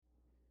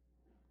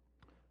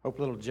Hope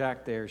little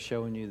Jack there is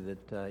showing you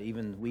that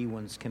even wee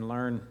ones can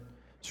learn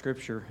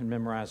Scripture and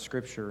memorize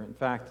Scripture. In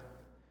fact, in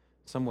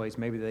some ways,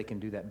 maybe they can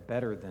do that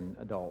better than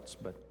adults,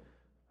 but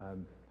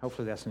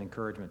hopefully that's an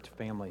encouragement to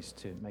families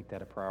to make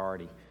that a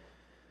priority.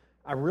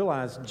 I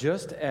realized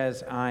just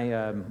as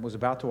I was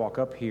about to walk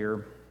up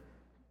here,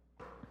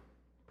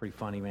 pretty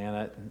funny,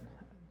 man,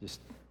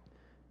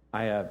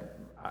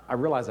 I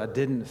realized I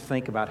didn't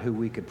think about who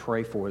we could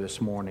pray for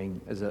this morning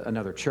as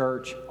another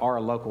church or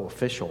a local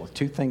official.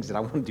 Two things that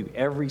I want to do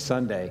every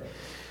Sunday.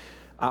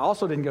 I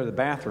also didn't go to the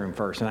bathroom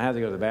first, and I had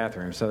to go to the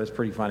bathroom, so it's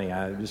pretty funny.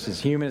 I'm just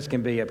as human as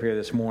can be up here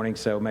this morning,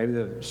 so maybe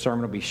the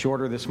sermon will be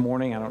shorter this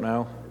morning. I don't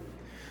know.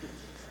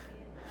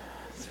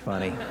 It's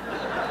funny.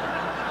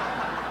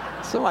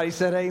 Somebody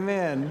said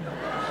amen.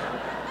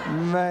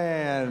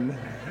 Man.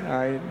 All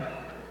right.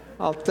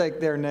 I'll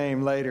take their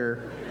name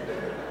later.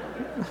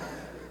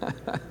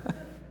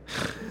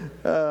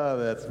 Oh,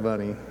 that's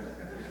funny.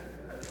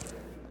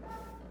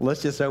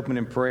 Let's just open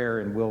in prayer,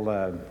 and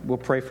we'll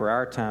pray for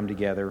our time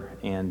together,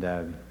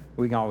 and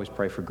we can always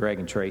pray for Greg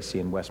and Tracy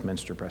and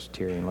Westminster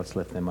Presbyterian. Let's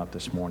lift them up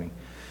this morning.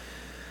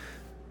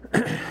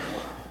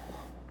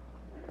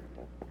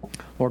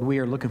 Lord, we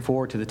are looking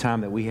forward to the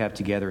time that we have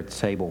together at the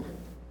table.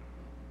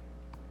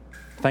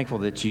 Thankful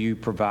that you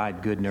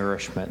provide good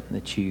nourishment,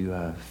 that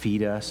you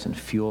feed us and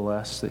fuel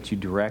us, that you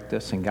direct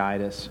us and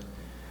guide us.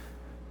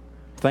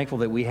 Thankful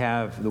that we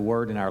have the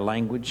Word in our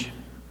language,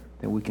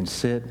 that we can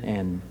sit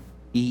and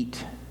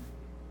eat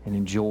and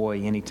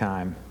enjoy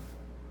anytime.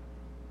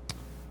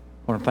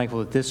 Lord, I'm thankful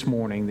that this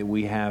morning that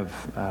we have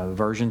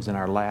versions in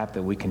our lap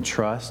that we can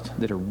trust,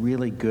 that are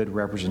really good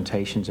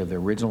representations of the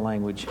original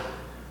language,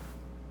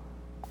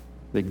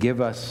 that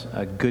give us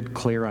a good,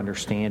 clear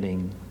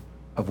understanding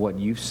of what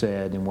you've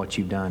said and what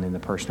you've done in the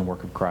person and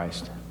work of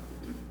Christ.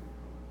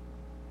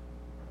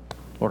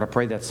 Lord, I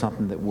pray that's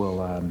something that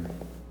we'll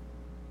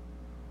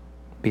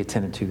be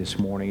attended to this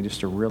morning,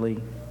 just a really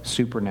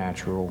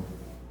supernatural,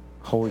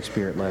 Holy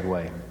Spirit-led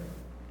way.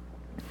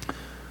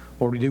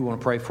 Lord, we do want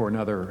to pray for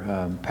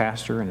another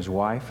pastor and his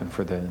wife and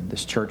for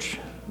this church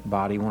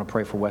body. We want to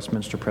pray for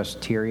Westminster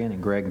Presbyterian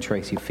and Greg and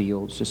Tracy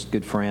Fields, just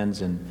good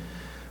friends and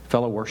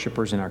fellow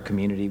worshipers in our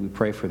community. We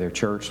pray for their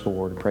church,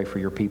 Lord, and pray for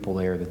your people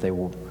there, that they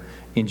will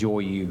enjoy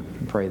you.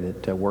 And pray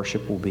that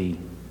worship will be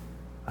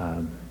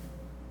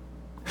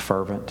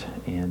fervent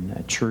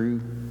and true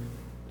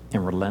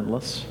and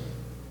relentless,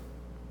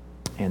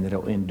 and that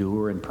it'll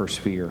endure and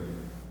persevere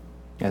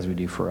as we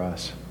do for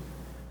us.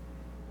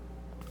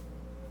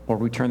 Lord,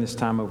 we turn this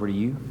time over to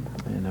you,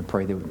 and I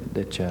pray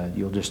that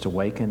you'll just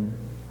awaken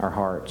our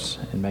hearts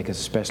and make us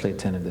especially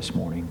attentive this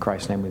morning. In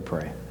Christ's name we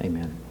pray.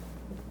 Amen.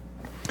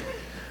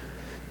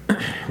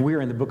 We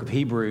are in the book of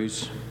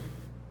Hebrews.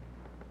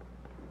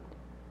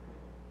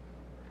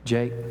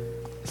 Jake,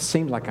 it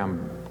seems like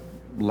I'm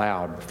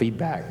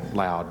feedback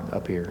loud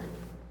up here,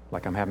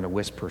 like I'm having to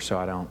whisper so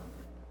I don't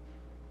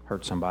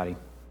hurt somebody.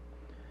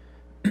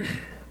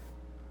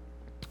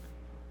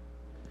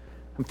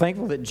 I'm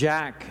thankful that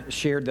Jack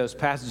shared those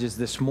passages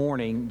this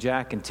morning,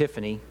 Jack and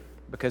Tiffany,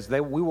 because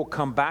we will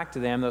come back to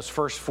them, those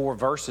first 4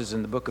 verses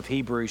in the book of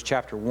Hebrews,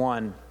 chapter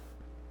 1.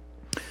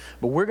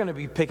 But we're going to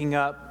be picking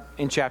up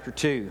in chapter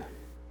 2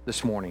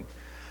 this morning.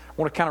 I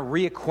want to kind of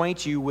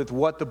reacquaint you with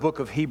what the book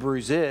of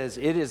Hebrews is.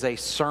 It is a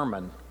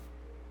sermon.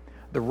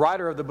 The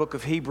writer of the book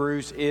of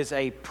Hebrews is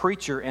a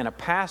preacher and a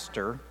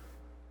pastor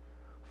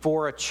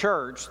for a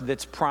church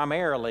that's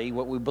primarily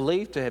what we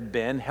believe to have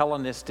been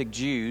Hellenistic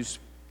Jews,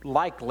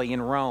 likely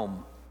in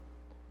Rome.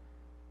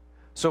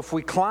 So if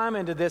we climb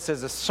into this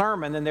as a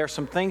sermon, then there are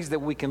some things that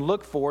we can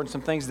look for and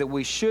some things that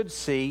we should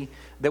see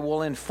that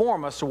will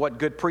inform us of what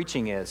good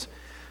preaching is.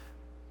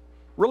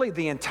 Really,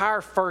 the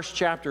entire first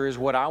chapter is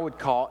what I would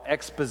call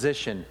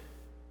exposition.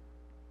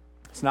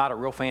 It's not a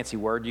real fancy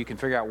word. You can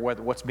figure out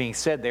what's being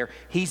said there.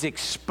 He's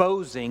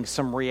exposing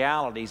some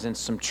realities and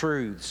some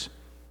truths.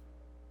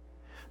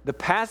 The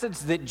passage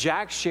that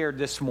Jack shared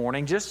this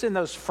morning, just in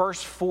those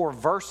first 4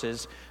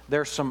 verses,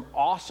 there's some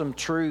awesome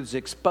truths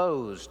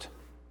exposed.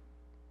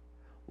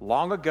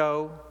 Long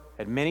ago,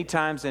 at many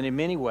times and in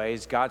many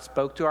ways, God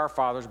spoke to our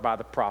fathers by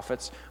the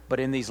prophets, but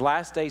in these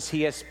last days,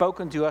 He has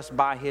spoken to us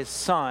by His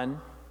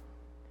Son.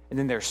 And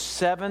then there's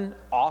 7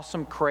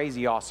 awesome,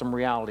 crazy, awesome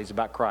realities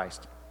about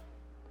Christ,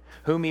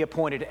 whom He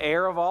appointed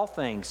heir of all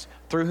things,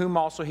 through whom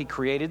also He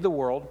created the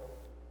world.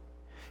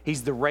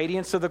 He's the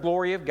radiance of the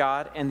glory of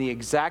God and the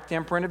exact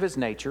imprint of His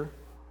nature,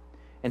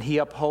 and He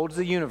upholds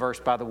the universe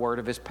by the word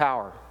of His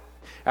power.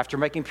 After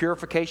making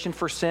purification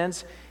for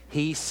sins,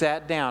 He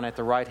sat down at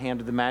the right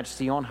hand of the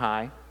Majesty on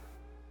high.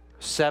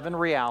 7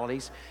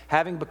 realities,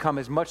 having become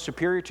as much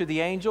superior to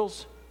the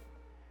angels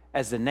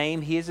as the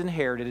name He has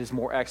inherited is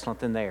more excellent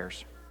than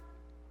theirs.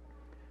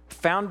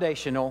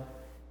 Foundational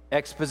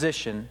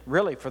exposition,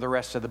 really, for the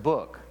rest of the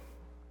book.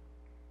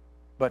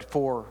 But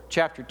for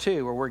chapter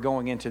 2, where we're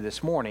going into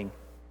this morning,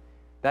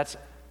 that's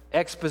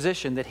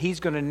exposition that he's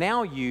going to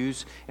now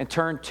use and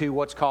turn to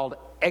what's called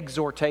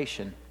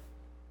exhortation.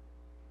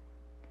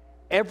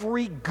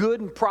 Every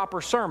good and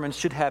proper sermon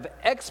should have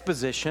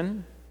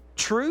exposition,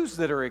 truths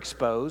that are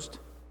exposed,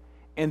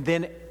 and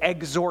then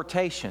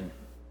exhortation.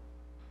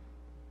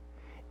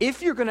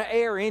 If you're going to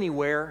err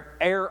anywhere,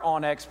 err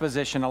on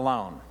exposition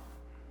alone,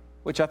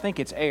 which I think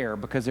it's err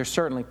because there's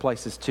certainly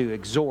places to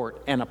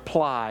exhort and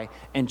apply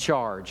and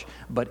charge.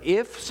 But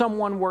if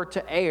someone were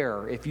to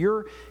err, if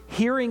you're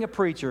hearing a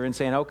preacher and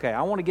saying, okay,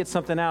 I want to get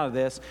something out of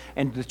this,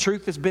 and the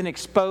truth has been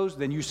exposed,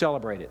 then you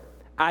celebrate it.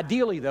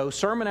 Ideally, though,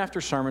 sermon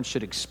after sermon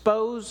should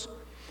expose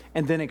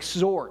and then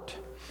exhort.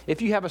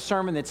 If you have a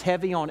sermon that's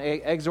heavy on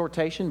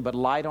exhortation but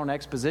light on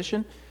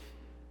exposition,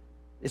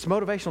 it's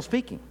motivational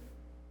speaking.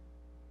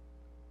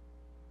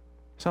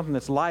 Something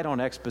that's light on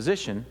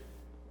exposition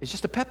is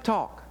just a pep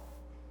talk.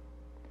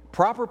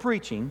 Proper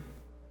preaching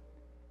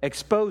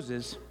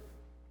exposes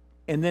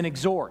and then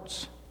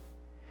exhorts.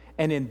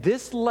 And in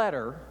this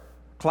letter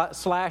 /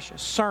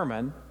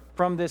 sermon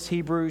from this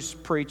Hebrews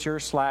preacher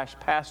 /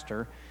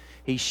 pastor,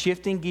 he's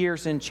shifting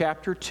gears in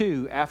chapter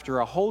 2 after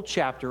a whole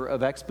chapter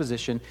of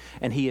exposition,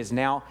 and he is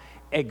now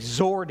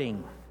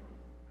exhorting.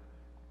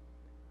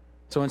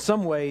 So in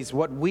some ways,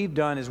 what we've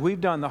done is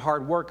we've done the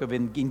hard work of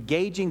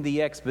engaging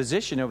the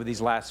exposition over these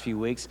last few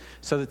weeks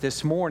so that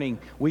this morning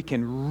we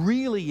can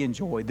really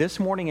enjoy, this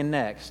morning and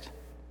next,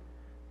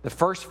 the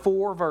first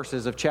 4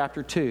 verses of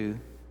chapter 2,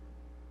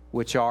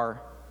 which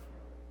are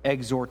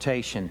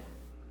exhortation.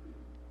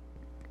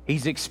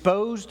 He's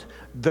exposed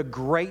the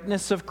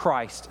greatness of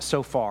Christ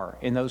so far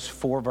in those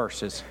 4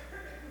 verses.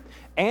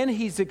 And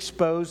he's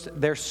exposed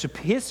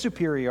his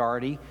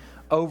superiority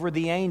over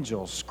the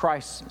angels,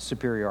 Christ's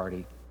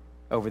superiority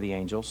over the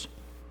angels.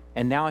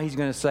 And now he's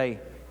going to say,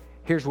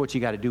 here's what you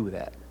got to do with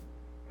that.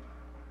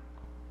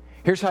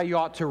 Here's how you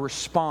ought to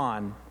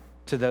respond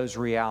to those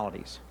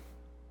realities.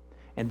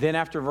 And then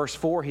after verse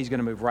 4, he's going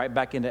to move right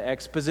back into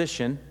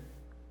exposition.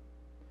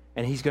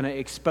 And he's going to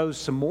expose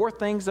some more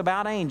things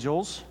about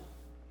angels.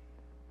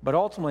 But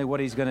ultimately what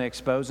he's going to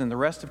expose in the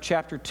rest of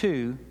chapter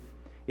 2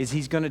 is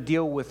he's going to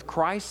deal with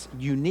Christ's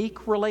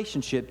unique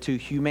relationship to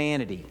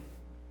humanity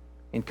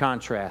in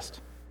contrast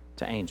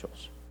to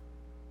angels.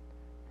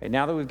 Okay,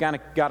 now that we've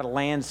got a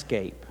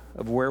landscape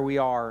of where we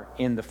are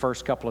in the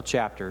first couple of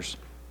chapters,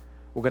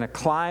 we're going to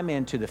climb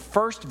into the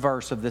first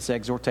verse of this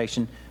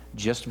exhortation,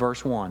 just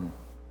verse 1.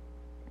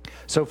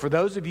 So for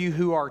those of you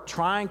who are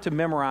trying to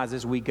memorize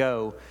as we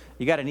go,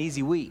 you got an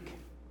easy week.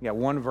 You got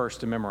 1 verse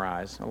to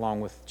memorize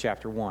along with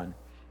chapter 1.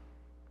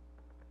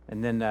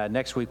 And then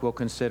next week we'll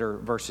consider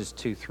verses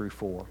 2 through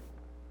 4.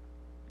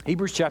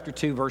 Hebrews chapter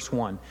 2, verse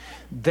 1.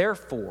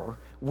 Therefore,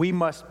 we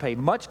must pay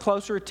much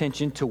closer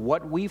attention to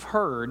what we've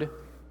heard,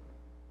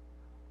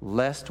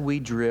 lest we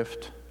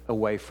drift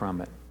away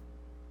from it.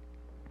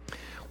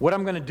 What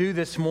I'm going to do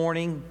this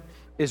morning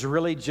is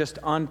really just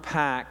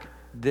unpack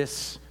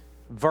this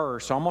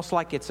verse, almost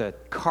like it's a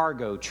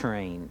cargo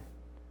train,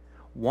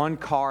 1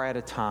 car at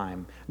a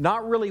time.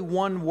 Not really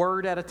 1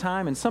 word at a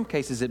time. In some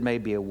cases it may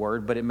be a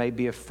word, but it may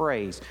be a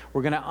phrase.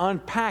 We're going to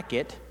unpack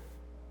it,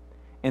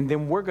 and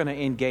then we're going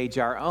to engage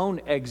our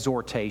own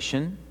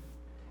exhortation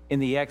in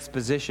the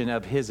exposition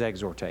of his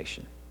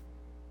exhortation.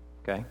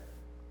 Okay?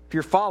 If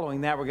you're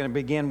following that, we're going to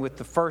begin with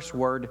the first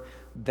word,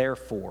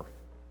 therefore.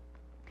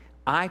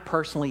 I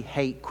personally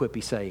hate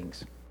quippy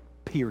sayings,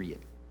 period.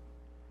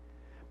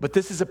 But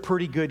this is a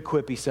pretty good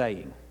quippy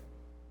saying.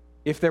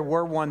 If there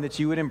were one that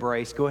you would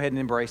embrace, go ahead and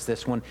embrace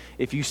this one.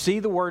 If you see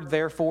the word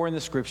therefore in the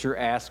scripture,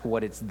 ask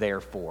what it's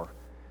there for.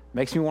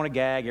 Makes me want to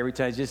gag every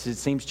time. It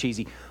seems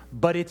cheesy.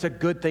 But it's a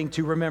good thing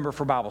to remember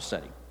for Bible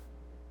study.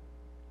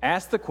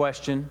 Ask the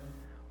question,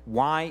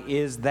 why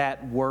is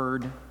that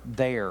word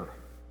there?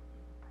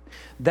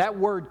 That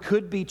word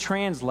could be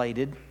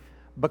translated,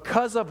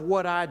 because of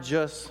what I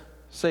just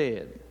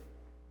said.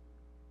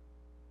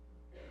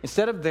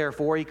 Instead of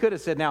therefore, he could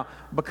have said, now,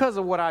 because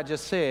of what I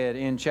just said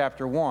in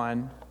chapter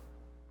 1,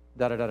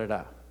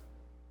 da-da-da-da-da.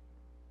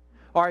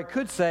 Or I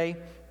could say,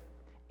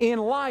 in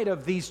light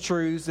of these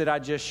truths that I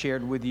just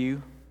shared with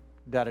you,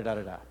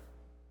 da-da-da-da-da.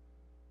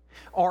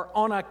 Or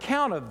on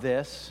account of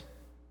this,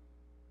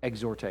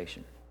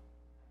 exhortation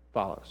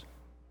follows.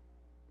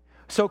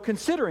 So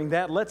considering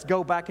that, let's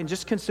go back and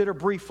just consider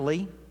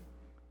briefly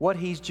what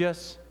he's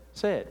just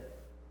said.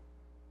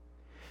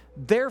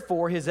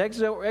 Therefore, his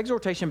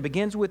exhortation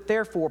begins with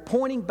therefore,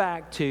 pointing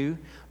back to,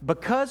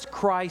 because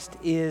Christ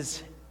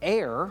is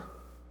heir,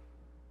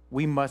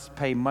 we must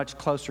pay much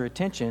closer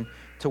attention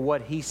to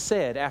what he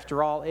said.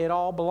 After all, it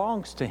all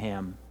belongs to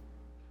him.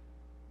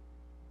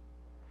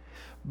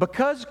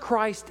 Because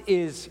Christ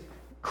is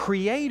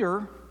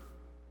creator,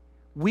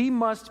 we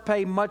must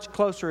pay much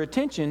closer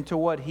attention to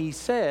what he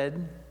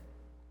said,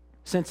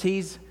 since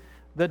he's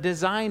the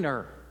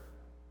designer.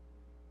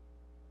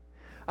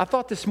 I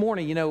thought this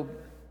morning,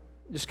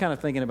 just kind of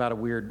thinking about a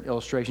weird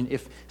illustration.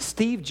 If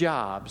Steve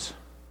Jobs,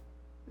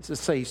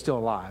 let's say he's still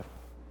alive,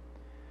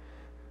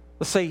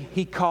 let's say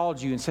he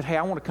called you and said, hey,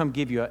 I want to come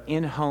give you an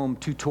in-home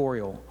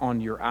tutorial on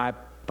your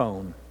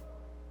iPhone.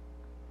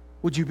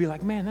 Would you be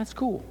like, man, that's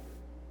cool.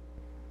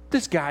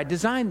 This guy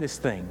designed this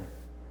thing.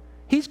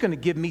 He's going to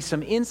give me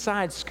some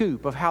inside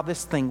scoop of how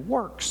this thing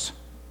works.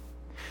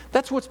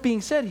 That's what's being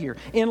said here.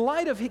 In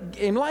light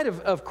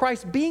of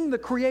Christ being the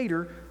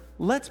creator,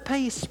 let's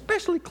pay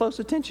especially close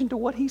attention to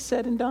what he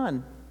said and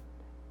done.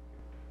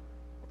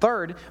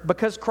 Third,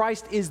 because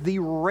Christ is the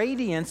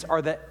radiance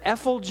or the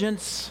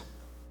effulgence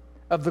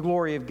of the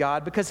glory of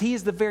God, because he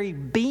is the very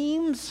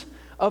beams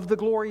of the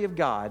glory of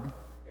God,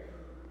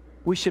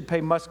 we should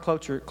pay much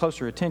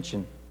closer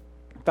attention.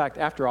 In fact,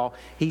 after all,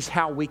 he's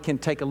how we can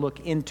take a look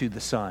into the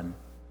sun.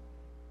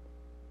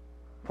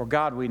 For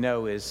God, we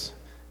know, is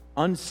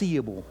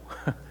unseeable.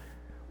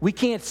 We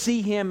can't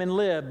see him and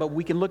live, but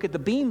we can look at the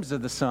beams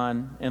of the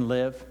sun and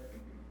live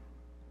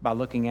by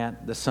looking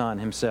at the sun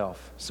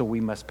himself. So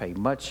we must pay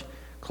much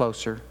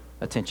closer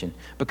attention.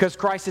 Because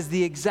Christ is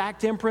the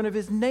exact imprint of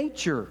his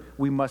nature,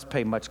 we must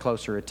pay much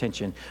closer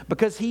attention.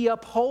 Because he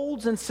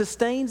upholds and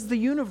sustains the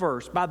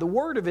universe by the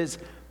word of his,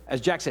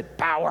 as Jack said,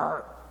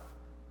 power,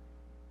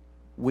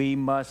 we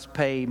must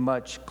pay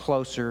much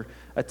closer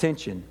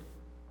attention.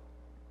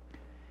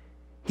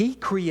 He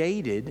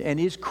created and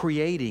is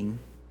creating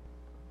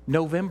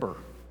November.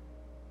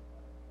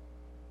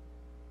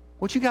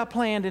 What you got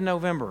planned in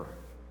November?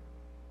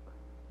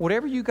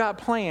 Whatever you got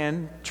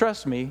planned,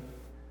 trust me,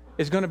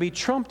 is going to be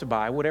trumped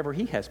by whatever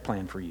he has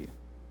planned for you.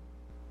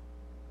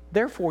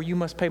 Therefore, you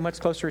must pay much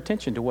closer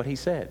attention to what he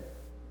said.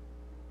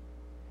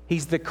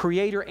 He's the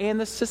creator and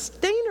the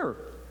sustainer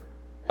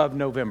of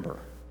November.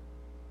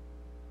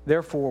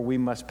 Therefore, we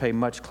must pay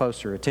much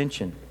closer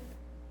attention.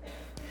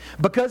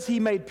 Because he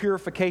made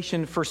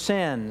purification for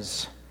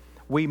sins,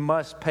 we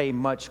must pay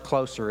much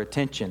closer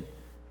attention.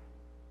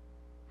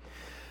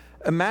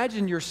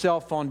 Imagine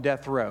yourself on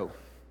death row.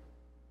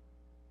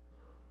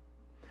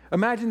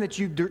 Imagine that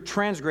you've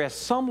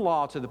transgressed some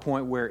law to the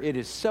point where it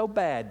is so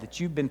bad that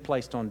you've been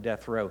placed on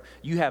death row.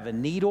 You have a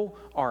needle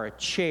or a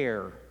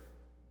chair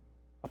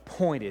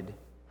appointed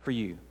for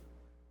you.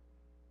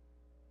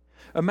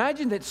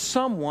 Imagine that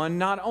someone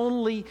not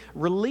only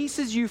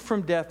releases you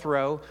from death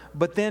row,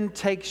 but then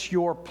takes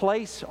your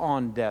place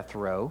on death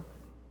row,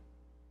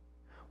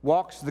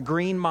 walks the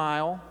green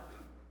mile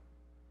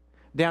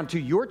down to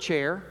your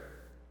chair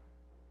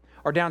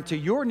or down to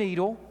your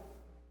needle,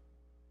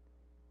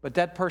 but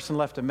that person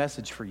left a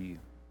message for you.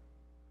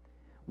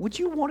 Would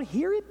you want to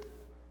hear it?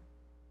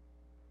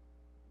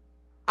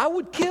 I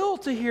would kill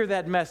to hear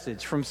that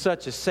message from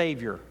such a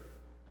Savior.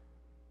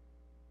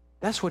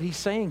 That's what he's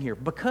saying here.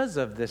 Because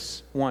of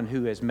this one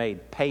who has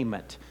made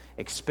payment,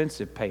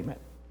 expensive payment,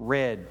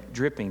 red,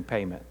 dripping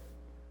payment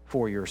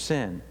for your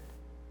sin,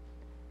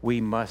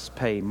 we must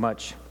pay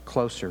much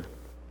closer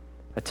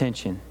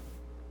attention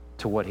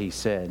to what he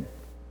said.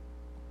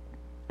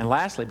 And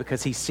lastly,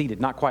 because he's seated,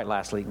 not quite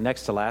lastly,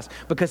 next to last,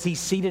 because he's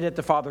seated at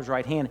the Father's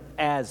right hand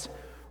as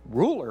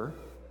ruler,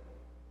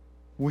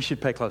 we should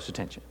pay close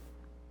attention.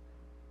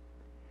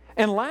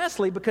 And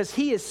lastly, because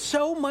he is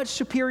so much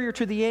superior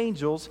to the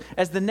angels,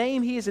 as the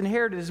name he has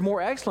inherited is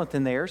more excellent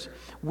than theirs,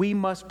 we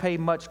must pay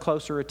much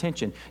closer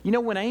attention. You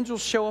know, when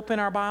angels show up in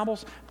our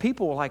Bibles,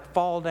 people will like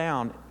fall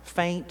down,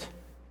 faint,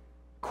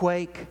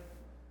 quake.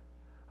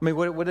 I mean,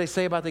 what did they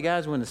say about the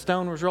guys when the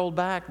stone was rolled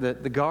back? The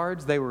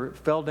guards, they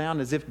fell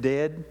down as if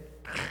dead,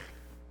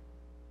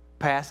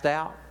 passed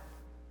out.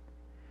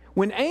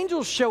 When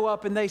angels show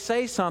up and they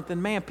say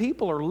something, man,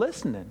 people are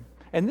listening.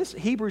 And this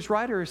Hebrews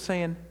writer is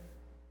saying,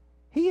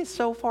 he is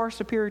so far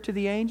superior to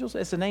the angels,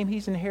 as the name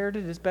he's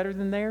inherited is better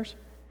than theirs.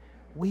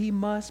 We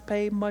must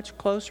pay much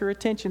closer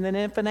attention than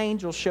if an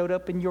angel showed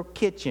up in your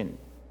kitchen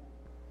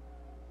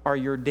or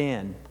your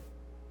den.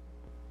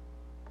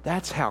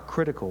 That's how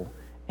critical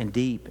and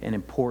deep and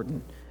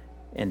important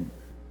and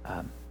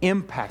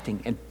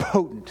impacting and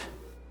potent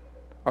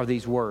are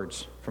these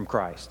words from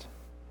Christ.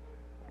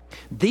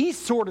 These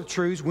sort of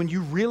truths, when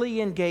you really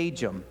engage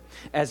them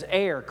as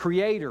heir,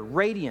 creator,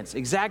 radiance,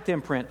 exact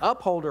imprint,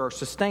 upholder, or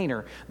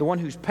sustainer, the one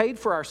who's paid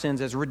for our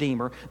sins as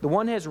redeemer, the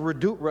one as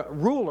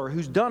ruler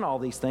who's done all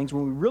these things,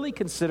 when we really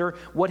consider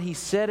what he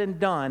said and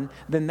done,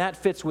 then that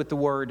fits with the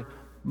word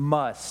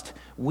must.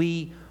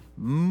 We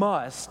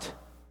must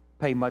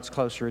pay much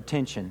closer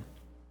attention.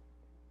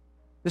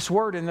 This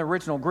word in the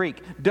original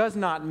Greek does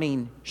not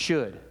mean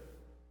should.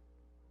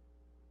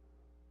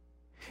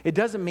 It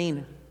doesn't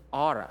mean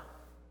oughta.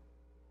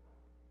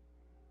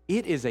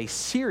 It is a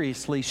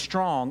seriously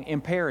strong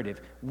imperative.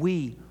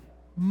 We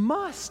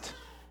must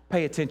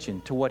pay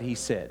attention to what he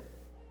said.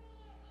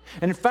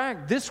 And in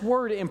fact, this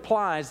word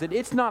implies that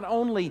it's not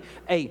only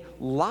a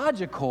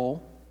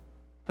logical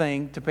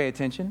thing to pay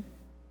attention,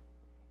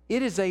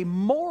 it is a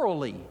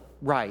morally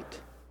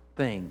right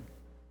thing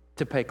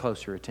to pay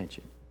closer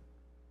attention.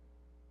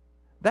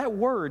 That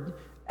word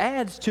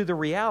adds to the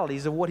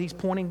realities of what he's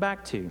pointing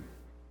back to.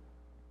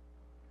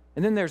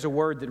 And then there's a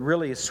word that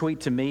really is sweet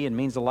to me and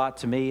means a lot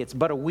to me. It's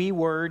but a wee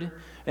word,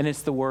 and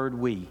it's the word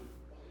we.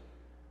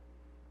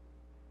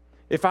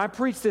 If I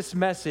preached this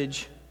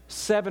message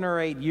 7 or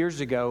 8 years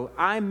ago,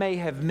 I may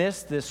have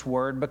missed this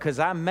word because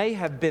I may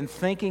have been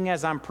thinking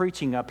as I'm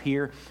preaching up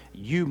here,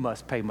 you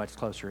must pay much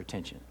closer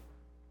attention.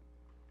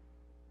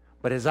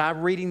 But as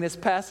I'm reading this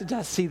passage,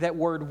 I see that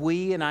word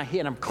we, and I'm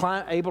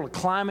able to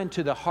climb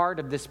into the heart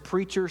of this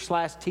preacher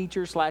 /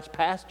 teacher /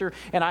 pastor,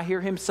 and I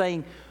hear him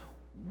saying,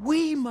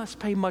 we must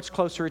pay much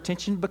closer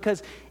attention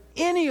because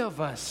any of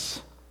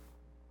us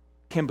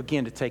can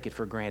begin to take it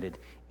for granted,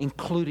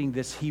 including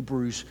this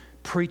Hebrews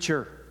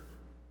preacher.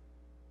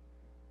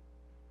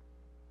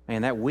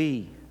 Man, that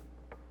we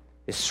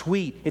is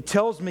sweet. It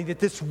tells me that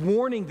this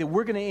warning that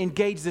we're going to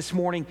engage this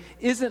morning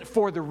isn't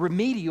for the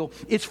remedial,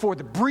 it's for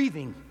the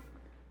breathing.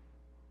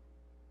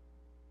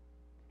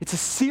 It's a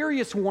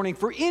serious warning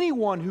for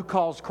anyone who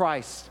calls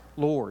Christ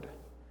Lord.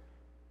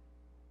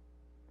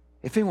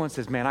 If anyone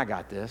says, man, I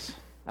got this,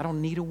 I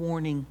don't need a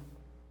warning,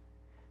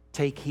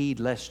 take heed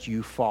lest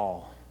you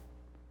fall.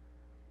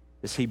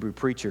 This Hebrew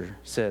preacher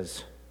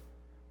says,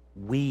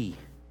 we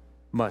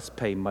must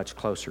pay much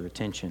closer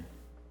attention.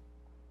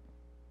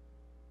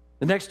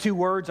 The next two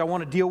words I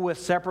want to deal with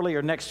separately,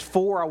 or next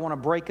four I want to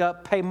break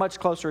up. Pay much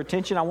closer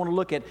attention. I want to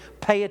look at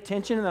pay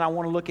attention, and then I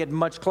want to look at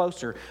much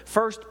closer.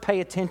 First, pay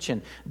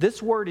attention.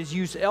 This word is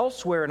used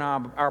elsewhere in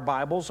our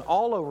Bibles,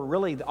 all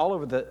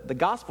over the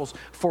Gospels,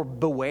 for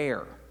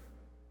beware.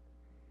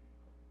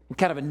 And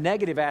kind of a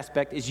negative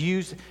aspect is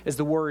used as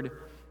the word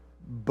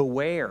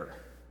beware.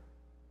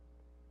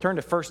 Turn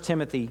to 1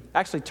 Timothy,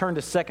 actually turn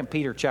to 2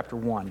 Peter chapter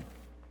 1.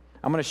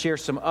 I'm going to share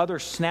some other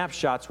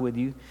snapshots with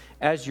you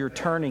as you're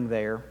turning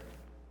there.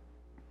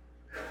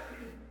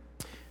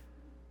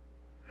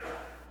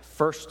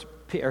 2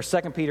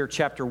 Peter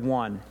chapter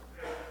 1.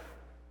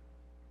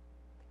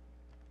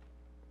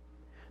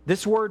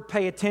 This word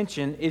pay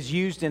attention is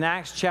used in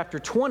Acts chapter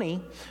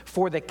 20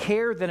 for the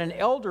care that an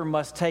elder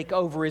must take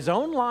over his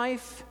own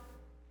life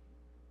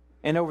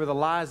and over the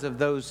lives of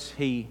those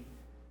he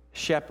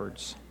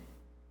shepherds.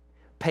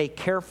 Pay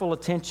careful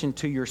attention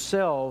to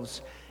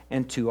yourselves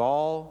and to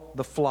all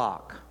the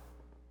flock.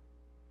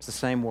 It's the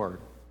same word.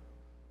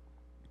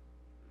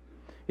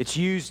 It's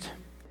used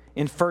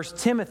in 1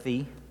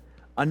 Timothy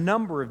a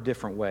number of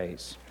different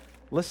ways.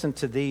 Listen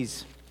to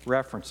these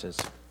references.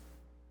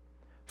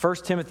 1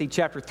 Timothy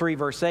chapter 3,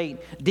 verse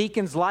 8,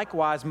 deacons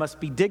likewise must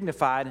be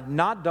dignified,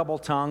 not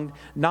double-tongued,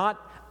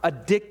 not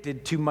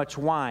addicted to much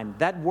wine.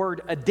 That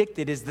word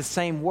addicted is the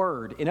same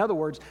word. In other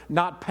words,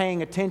 not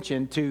paying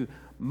attention to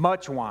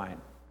much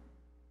wine.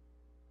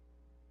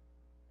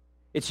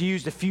 It's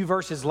used a few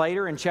verses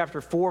later in chapter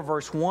 4,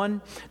 verse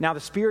 1. Now the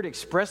Spirit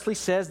expressly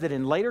says that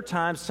in later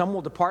times some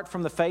will depart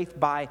from the faith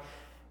by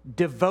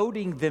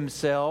devoting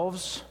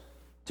themselves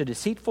to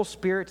deceitful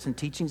spirits and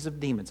teachings of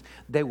demons.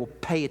 They will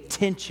pay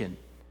attention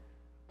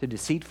to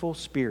deceitful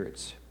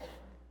spirits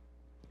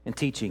and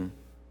teaching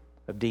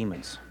of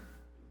demons.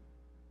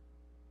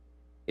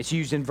 It's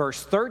used in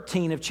verse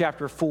 13 of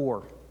chapter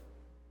 4,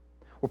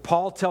 where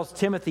Paul tells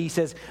Timothy, he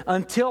says,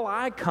 until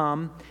I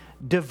come,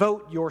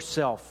 devote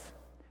yourself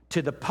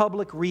to the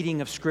public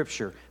reading of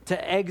Scripture,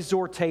 to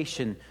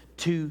exhortation,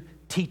 to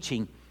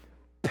teaching.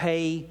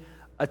 Pay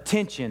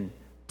attention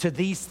to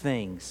these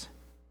things,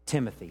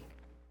 Timothy.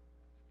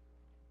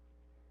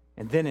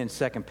 And then in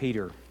 2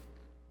 Peter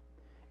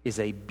is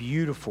a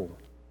beautiful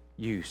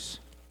use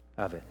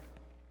of it.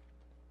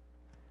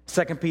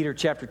 2 Peter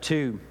chapter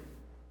 2,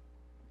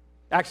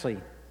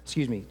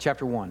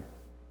 chapter 1,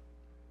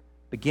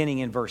 beginning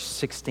in verse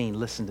 16.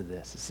 Listen to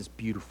this. This is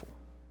beautiful.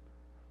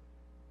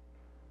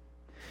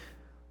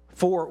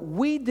 For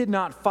we did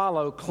not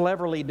follow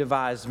cleverly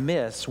devised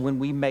myths when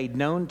we made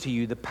known to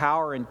you the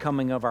power and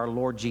coming of our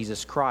Lord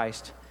Jesus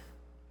Christ.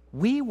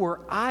 We were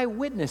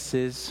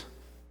eyewitnesses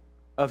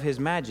of his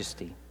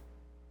majesty.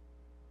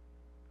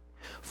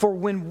 For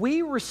when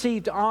we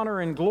received honor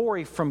and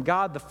glory from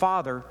God the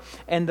Father,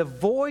 and the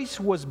voice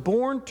was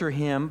borne to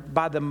him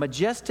by the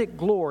majestic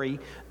glory,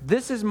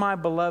 this is my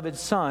beloved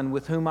Son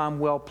with whom I'm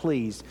well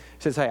pleased.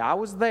 It says, hey, I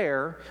was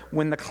there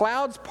when the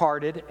clouds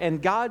parted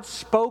and God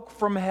spoke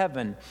from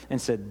heaven and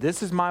said,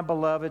 this is my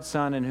beloved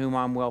Son in whom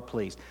I'm well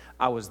pleased.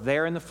 I was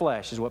there in the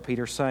flesh, is what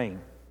Peter's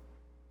saying.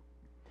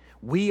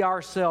 We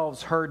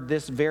ourselves heard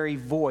this very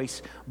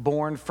voice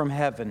born from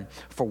heaven,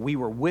 for we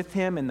were with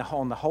him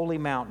on the holy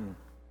mountain.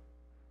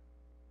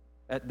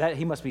 That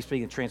he must be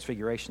speaking of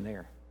transfiguration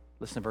there.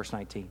 Listen to verse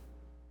 19.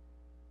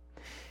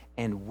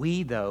 And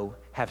we, though,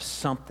 have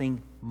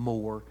something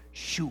more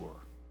sure.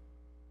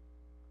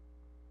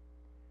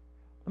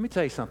 Let me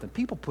tell you something.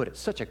 People put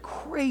such a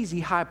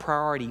crazy high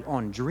priority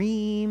on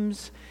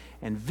dreams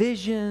and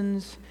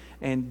visions,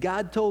 and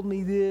God told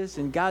me this,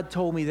 and God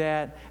told me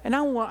that. And I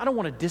don't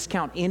want to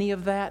discount any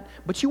of that,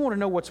 but you want to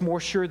know what's more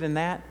sure than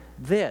that?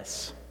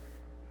 This.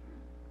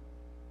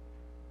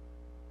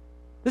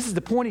 This is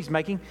the point he's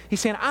making. He's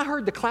saying, I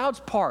heard the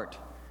clouds part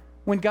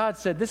when God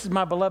said, this is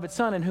my beloved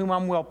Son in whom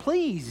I'm well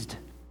pleased.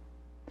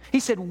 He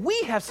said,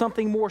 we have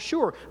something more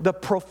sure, the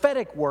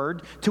prophetic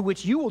word to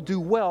which you will do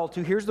well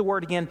to, here's the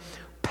word again,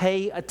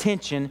 pay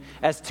attention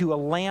as to a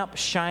lamp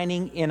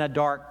shining in a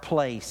dark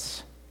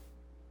place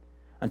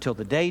until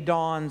the day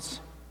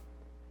dawns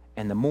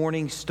and the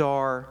morning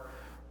star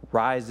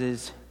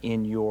rises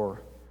in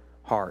your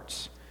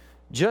hearts.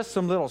 Just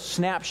some little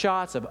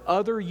snapshots of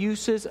other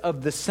uses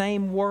of the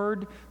same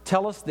word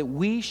tell us that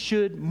we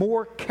should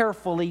more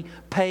carefully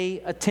pay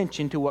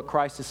attention to what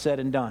Christ has said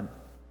and done.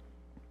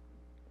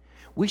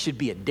 We should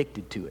be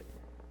addicted to it.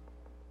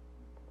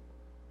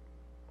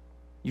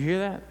 You hear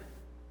that?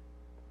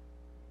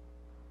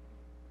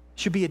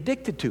 Should be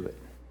addicted to it.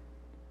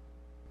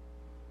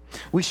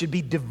 We should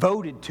be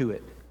devoted to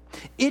it.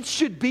 It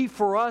should be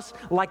for us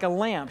like a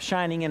lamp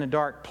shining in a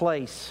dark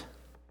place.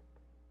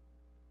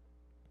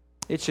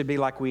 It should be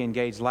like we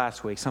engaged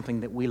last week,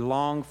 something that we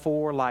long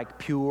for like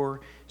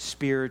pure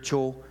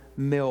spiritual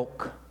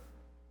milk.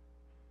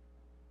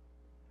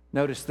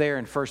 Notice there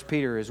in 1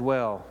 Peter as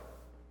well,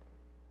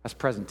 that's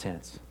present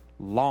tense.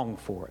 Long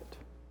for it.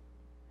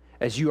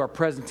 As you are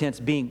present tense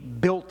being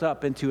built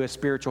up into a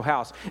spiritual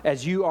house.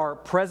 As you are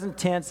present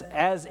tense,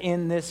 as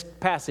in this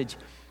passage,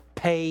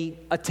 pay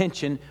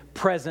attention,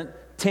 present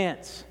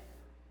tense.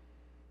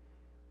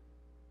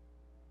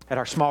 At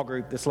our small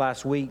group this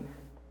last week,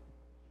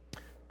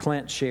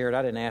 Clint shared,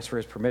 I didn't ask for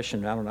his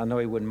permission, I know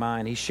he wouldn't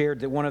mind. He shared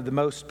that one of the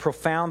most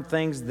profound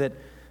things that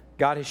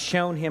God has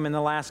shown him in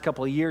the last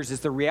couple of years is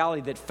the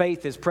reality that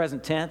faith is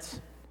present tense.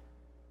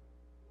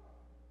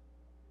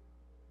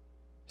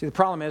 See, the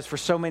problem is for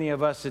so many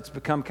of us, it's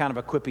become kind of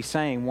a quippy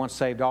saying, once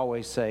saved,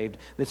 always saved,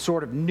 that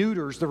sort of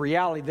neuters the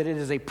reality that it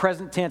is a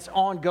present tense,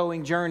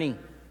 ongoing journey.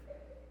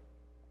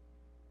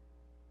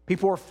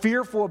 People are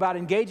fearful about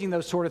engaging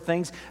those sort of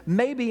things,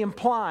 maybe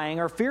implying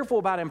or fearful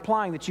about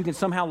implying that you can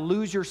somehow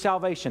lose your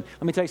salvation.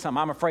 Let me tell you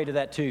something, I'm afraid of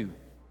that too.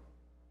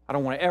 I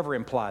don't want to ever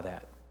imply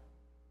that.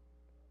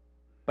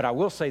 But I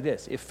will say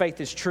this, if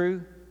faith is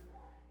true,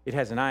 it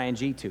has an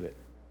ing to it.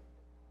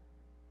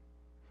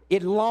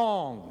 It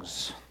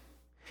longs.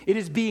 It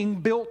is being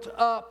built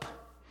up.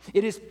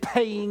 It is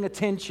paying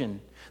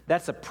attention.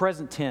 That's a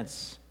present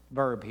tense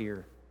verb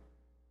here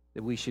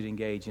that we should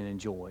engage and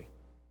enjoy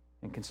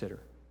and consider.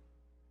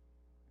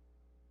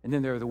 And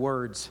then there are the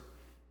words,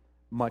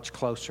 much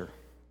closer.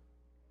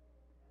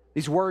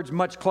 These words,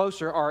 much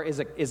closer,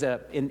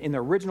 in the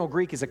original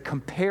Greek, is a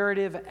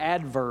comparative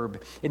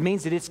adverb. It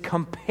means that it's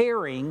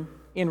comparing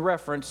in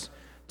reference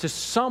to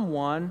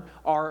someone,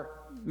 or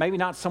maybe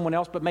not someone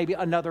else, but maybe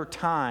another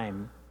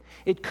time.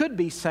 It could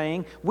be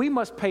saying, we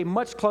must pay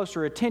much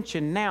closer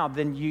attention now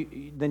than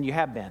you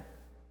have been.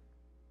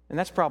 And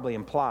that's probably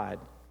implied.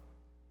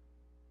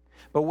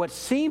 But what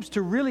seems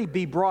to really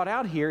be brought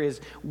out here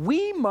is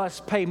we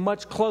must pay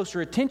much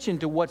closer attention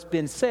to what's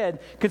been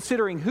said,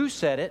 considering who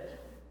said it,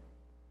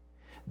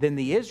 than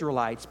the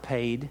Israelites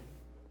paid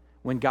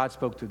when God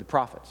spoke through the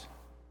prophets.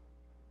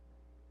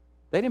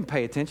 They didn't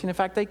pay attention. In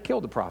fact, they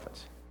killed the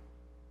prophets.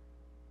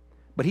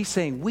 But he's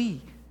saying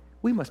we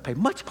must pay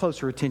much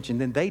closer attention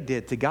than they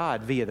did to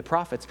God via the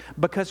prophets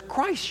because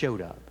Christ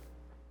showed up.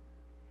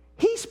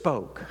 He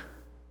spoke.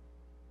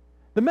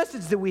 The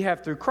message that we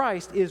have through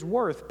Christ is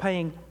worth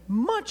paying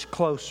much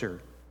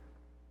closer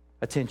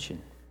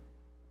attention.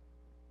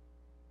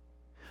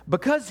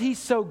 Because he's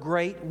so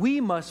great, we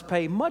must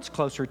pay much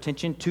closer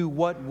attention to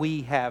what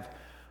we have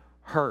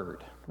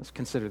heard. Let's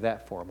consider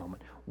that for a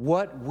moment.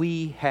 What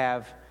we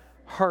have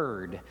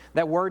heard.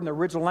 That word in the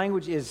original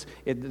language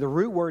the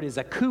root word is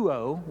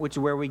akuo, which is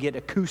where we get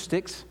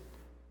acoustics.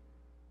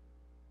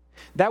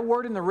 That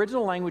word in the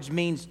original language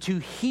means to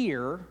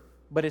hear,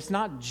 but it's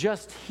not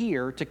just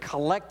hear, to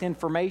collect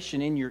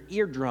information in your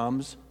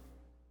eardrums,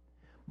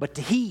 but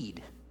to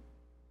heed.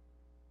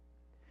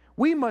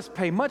 We must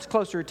pay much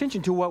closer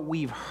attention to what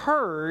we've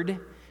heard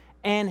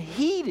and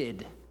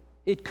heeded.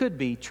 It could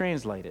be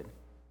translated.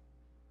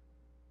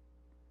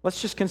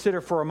 Let's just consider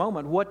for a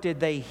moment, what did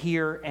they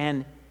hear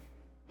and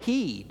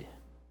heed?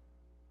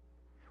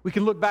 We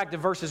can look back to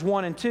verses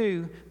 1 and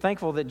 2.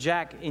 Thankful that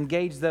Jack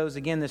engaged those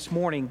again this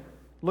morning.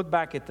 Look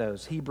back at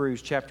those.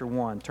 Hebrews chapter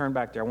 1. Turn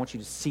back there. I want you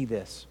to see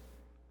this.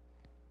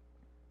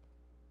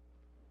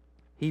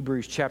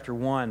 Hebrews chapter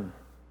 1.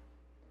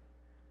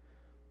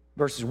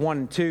 Verses 1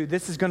 and 2.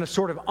 This is going to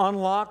sort of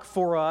unlock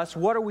for us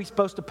what are we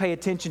supposed to pay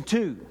attention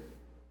to?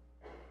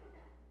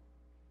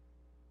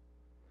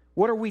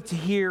 What are we to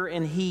hear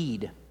and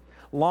heed?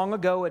 Long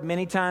ago, at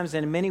many times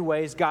and in many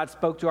ways, God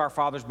spoke to our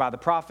fathers by the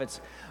prophets.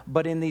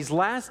 But in these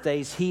last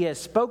days, he has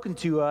spoken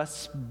to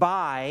us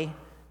by,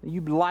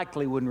 you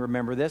likely wouldn't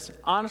remember this.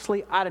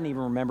 Honestly, I didn't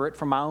even remember it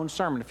from my own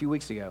sermon a few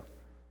weeks ago.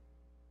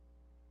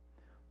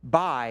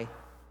 By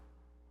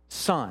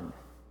Son.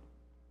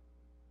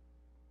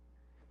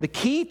 The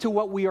key to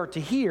what we are to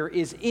hear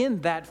is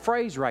in that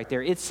phrase right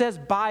there. It says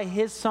by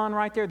his Son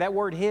right there. That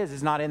word his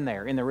is not in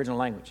there in the original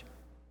language.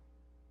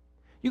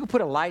 You can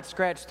put a light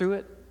scratch through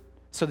it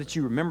so that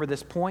you remember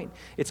this point.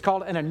 It's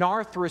called an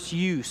anarthrous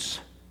use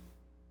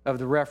of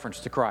the reference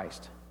to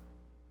Christ.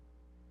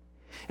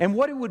 And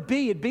what it would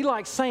be, it'd be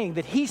like saying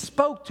that he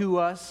spoke to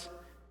us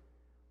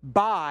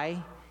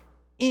by,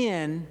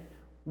 in,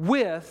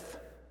 with,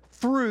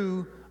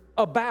 through,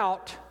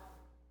 about,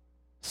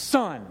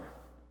 Son.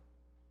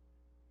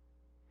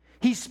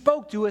 He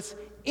spoke to us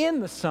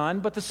in the Son,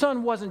 but the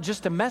Son wasn't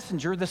just a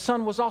messenger. The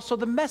Son was also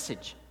the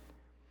message.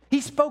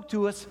 He spoke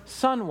to us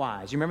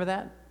Son-wise. You remember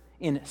that?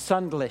 In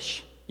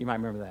Sunglish. You might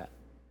remember that.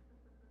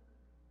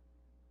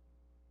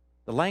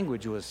 The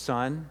language was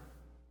Son.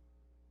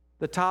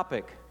 The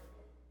topic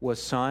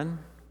was Son.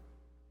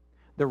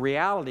 The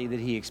reality that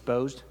he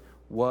exposed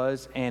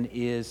was and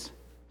is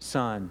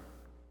Son.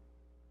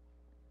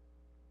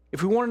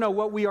 If we want to know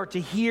what we are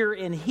to hear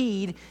and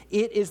heed,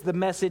 it is the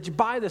message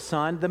by the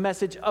Son, the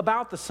message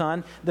about the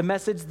Son, the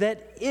message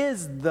that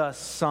is the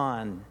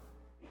Son.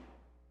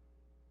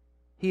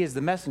 He is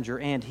the messenger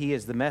and He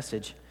is the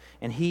message,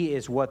 and He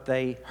is what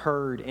they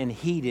heard and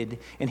heeded,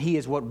 and He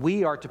is what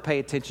we are to pay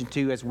attention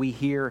to as we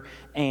hear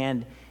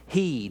and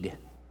heed.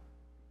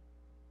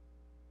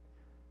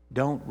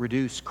 Don't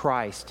reduce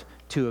Christ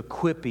to a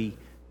quippy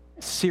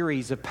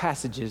series of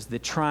passages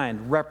that try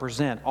and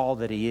represent all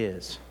that He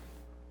is.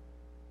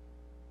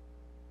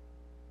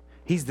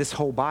 He's this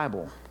whole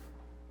Bible.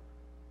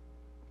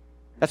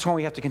 That's why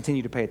we have to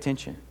continue to pay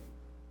attention.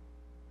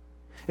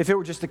 If it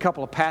were just a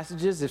couple of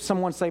passages, if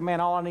someone say, man,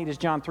 all I need is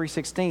John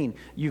 3:16,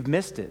 you've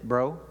missed it,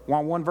 bro.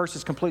 While one verse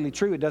is completely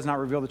true, it does not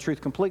reveal the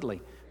truth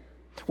completely.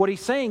 What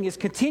he's saying is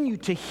continue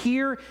to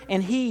hear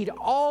and heed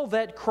all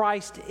that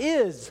Christ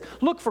is.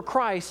 Look for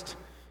Christ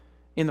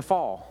in the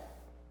fall.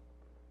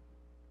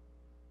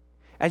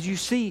 As you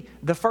see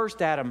the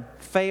first Adam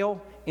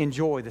fail,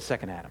 enjoy the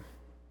second Adam.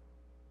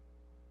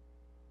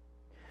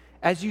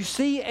 As you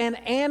see an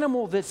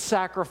animal that's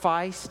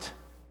sacrificed,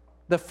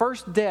 the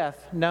first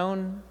death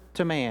known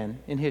to man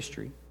in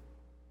history.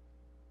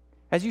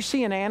 As you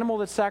see an animal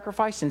that's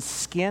sacrificed and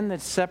skin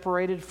that's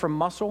separated from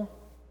muscle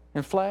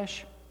and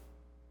flesh,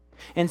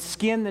 and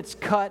skin that's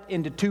cut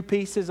into two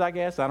pieces, I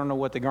guess, I don't know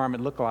what the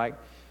garment looked like,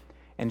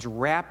 and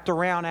wrapped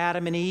around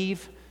Adam and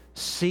Eve,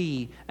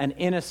 see an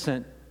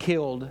innocent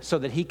killed so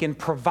that he can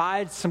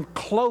provide some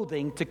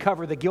clothing to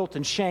cover the guilt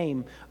and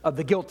shame of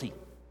the guilty.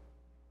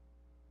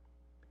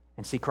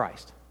 And see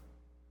Christ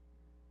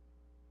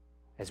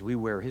as we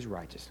wear His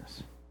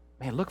righteousness.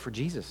 Man, look for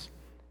Jesus.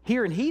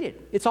 Hear and heed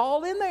it. It's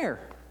all in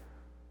there.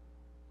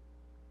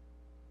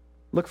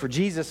 Look for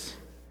Jesus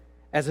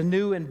as a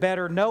new and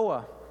better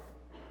Noah,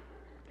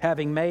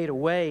 having made a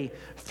way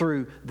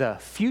through the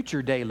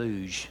future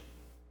deluge.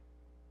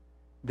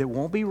 There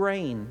won't be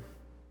rain,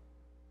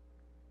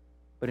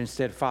 but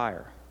instead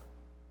fire.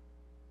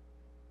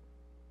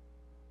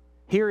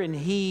 Hear and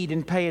heed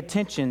and pay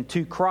attention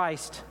to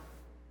Christ.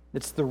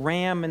 That's the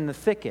ram in the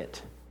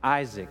thicket,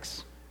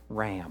 Isaac's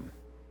ram.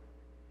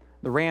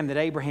 The ram that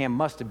Abraham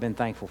must have been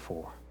thankful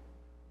for.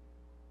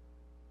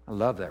 I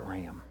love that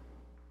ram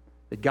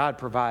that God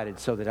provided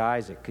so that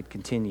Isaac could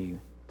continue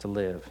to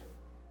live.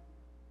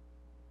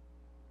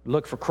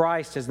 Look for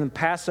Christ as the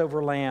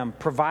Passover lamb,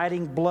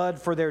 providing blood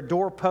for their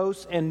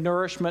doorposts and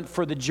nourishment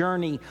for the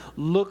journey.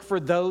 Look for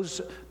those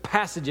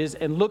passages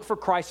and look for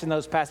Christ in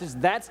those passages.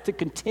 That's to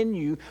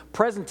continue,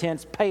 present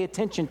tense, pay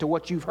attention to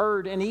what you've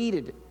heard and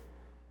heeded.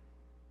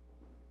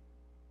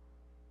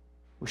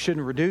 We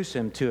shouldn't reduce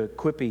Him to a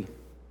quippy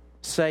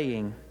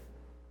saying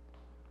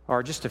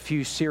or just a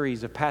few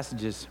series of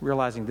passages,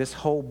 realizing this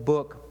whole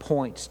book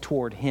points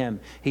toward Him.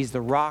 He's the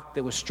rock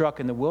that was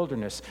struck in the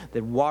wilderness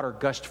that water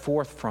gushed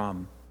forth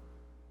from.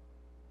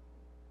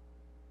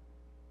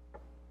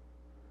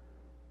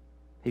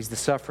 He's the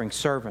suffering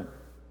servant.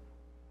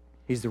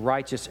 He's the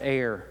righteous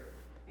heir.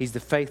 He's the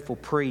faithful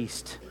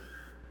priest.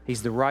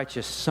 He's the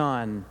righteous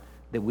son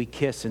that we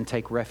kiss and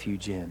take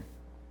refuge in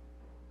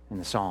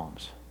the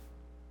Psalms.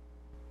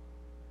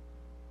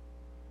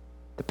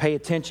 To pay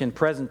attention,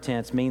 present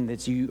tense, means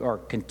that you are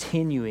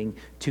continuing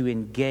to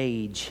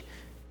engage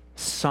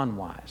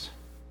sunwise.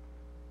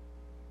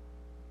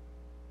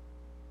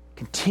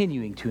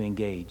 Continuing to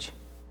engage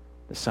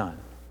the sun.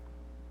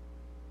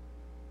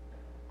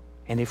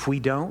 And if we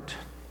don't,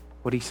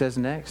 what he says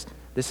next,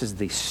 this is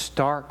the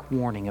stark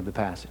warning of the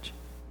passage.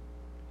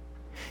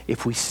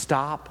 If we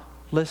stop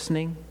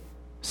listening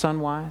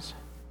sunwise,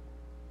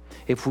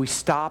 if we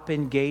stop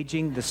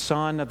engaging the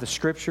Son of the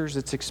Scriptures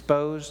that's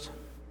exposed,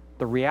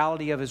 the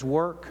reality of His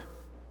work,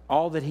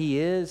 all that He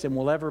is and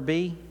will ever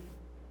be,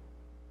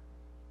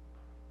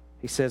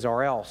 he says,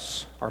 or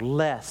else, or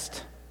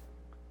lest,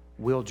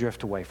 we'll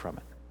drift away from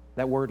it.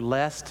 That word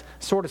lest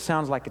sort of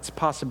sounds like it's a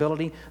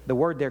possibility. The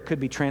word there could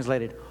be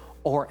translated,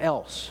 or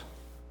else.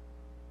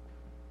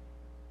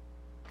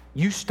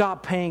 You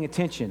stop paying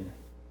attention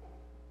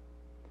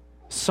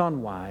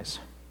sunwise,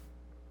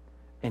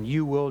 and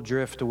you will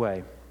drift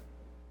away.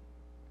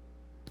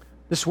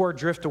 This word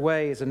drift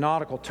away is a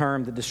nautical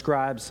term that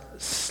describes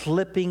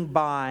slipping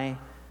by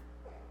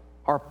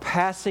or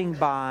passing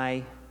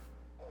by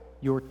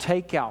your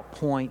takeout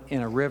point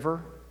in a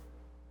river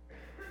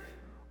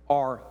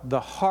or the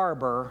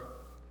harbor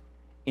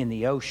in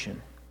the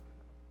ocean.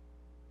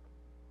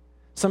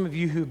 Some of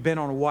you who've been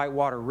on a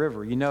whitewater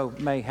river,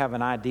 may have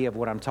an idea of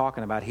what I'm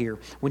talking about here.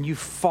 When you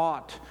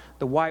fought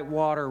the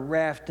whitewater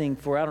rafting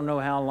for I don't know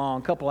how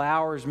long, a couple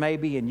hours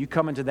maybe, and you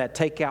come into that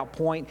takeout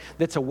point,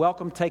 that's a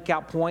welcome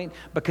takeout point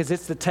because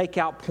it's the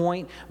takeout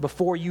point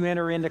before you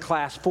enter into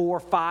class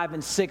 4, 5,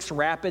 and 6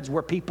 rapids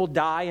where people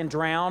die and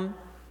drown.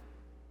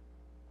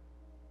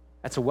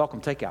 That's a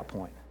welcome takeout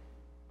point.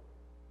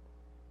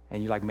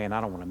 And you're like, man,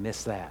 I don't want to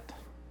miss that.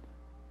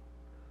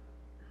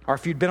 Or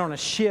if you've been on a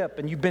ship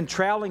and you've been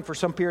traveling for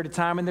some period of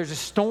time and there's a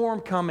storm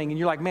coming and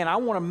you're like, man, I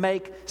want to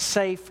make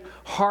safe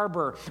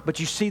harbor, but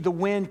you see the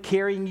wind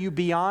carrying you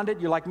beyond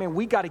it. You're like, man,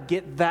 we got to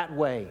get that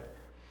way.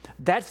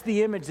 That's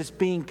the image that's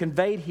being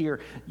conveyed here.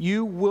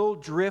 You will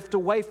drift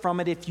away from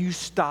it if you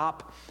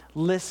stop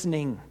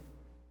listening.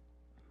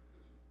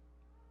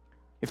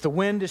 If the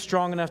wind is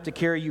strong enough to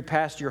carry you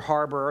past your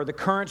harbor, or the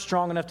current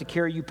strong enough to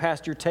carry you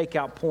past your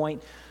takeout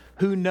point,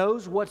 who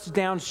knows what's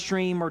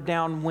downstream or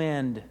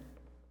downwind?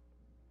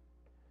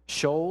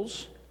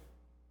 Shoals,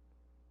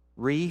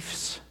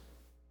 reefs,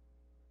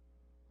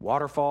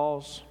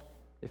 waterfalls,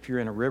 if you're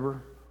in a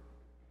river.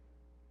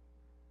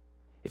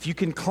 If you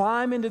can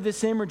climb into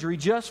this imagery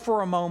just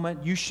for a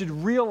moment, you should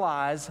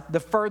realize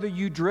the further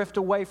you drift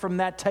away from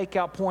that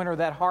takeout point or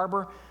that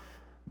harbor,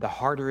 the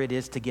harder it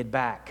is to get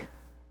back.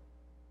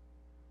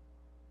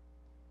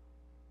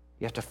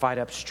 You have to fight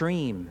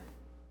upstream,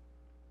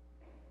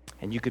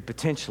 and you could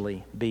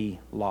potentially be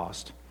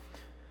lost.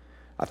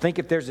 I think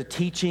if there's a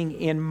teaching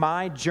in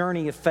my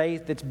journey of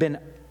faith that's been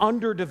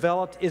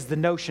underdeveloped is the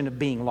notion of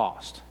being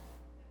lost.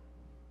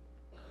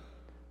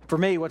 For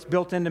me, what's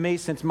built into me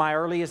since my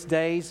earliest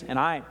days, and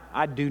I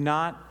do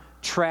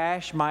not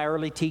trash my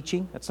early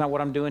teaching. That's not what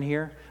I'm doing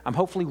here. I'm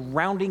hopefully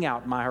rounding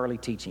out my early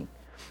teaching.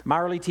 My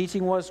early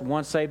teaching was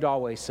once saved,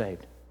 always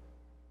saved.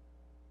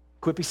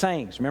 Quippy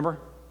sayings, remember?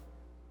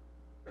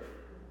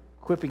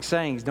 Quipping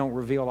sayings don't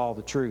reveal all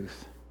the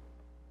truth.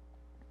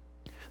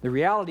 The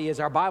reality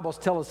is our Bibles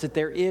tell us that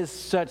there is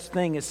such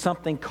thing as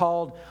something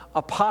called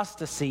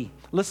apostasy.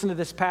 Listen to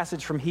this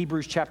passage from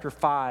Hebrews chapter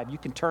 5. You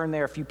can turn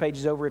there a few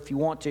pages over if you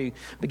want to.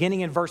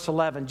 Beginning in verse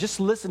 11. Just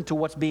listen to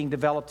what's being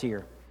developed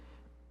here.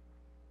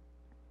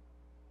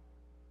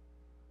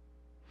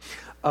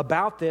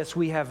 About this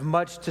we have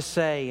much to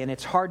say, and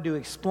it's hard to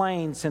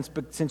explain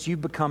since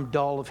you've become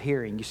dull of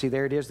hearing. You see,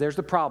 there it is. There's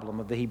the problem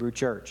of the Hebrew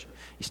church.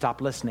 You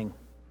stop listening.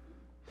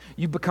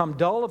 You become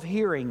dull of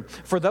hearing,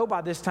 for though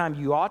by this time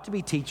you ought to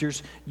be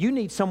teachers, you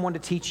need someone to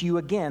teach you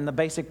again the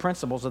basic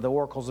principles of the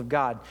oracles of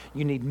God.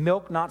 You need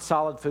milk, not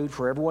solid food,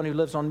 for everyone who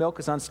lives on milk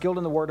is unskilled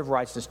in the word of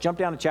righteousness. Jump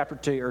down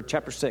to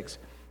chapter 6.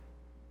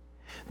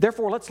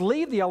 Therefore, let's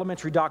leave the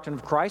elementary doctrine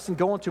of Christ and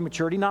go into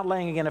maturity, not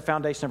laying again a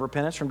foundation of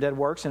repentance from dead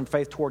works and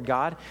faith toward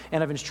God,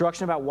 and of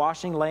instruction about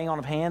washing, laying on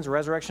of hands,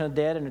 resurrection of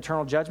the dead, and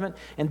eternal judgment.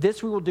 And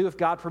this we will do if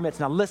God permits.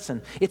 Now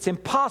listen, it's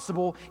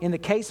impossible in the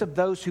case of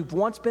those who've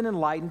once been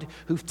enlightened,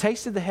 who've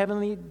tasted the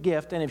heavenly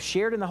gift and have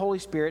shared in the Holy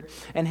Spirit,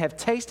 and have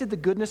tasted the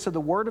goodness of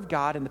the Word of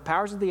God and the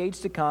powers of the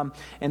age to come,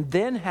 and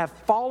then have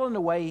fallen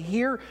away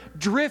here,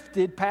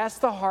 drifted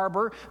past the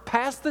harbor,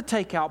 past the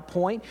takeout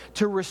point,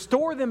 to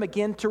restore them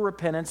again to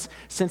repentance,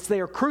 since they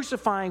are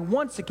crucifying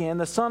once again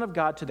the Son of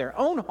God to their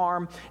own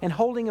harm and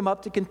holding him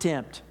up to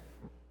contempt.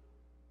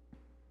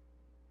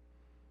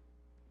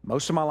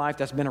 Most of my life,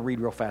 that's been a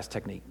read real fast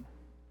technique.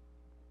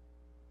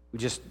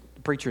 The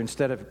preacher,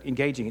 instead of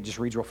engaging it, just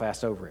reads real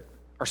fast over it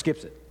or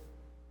skips it.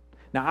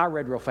 Now, I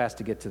read real fast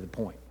to get to the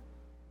point.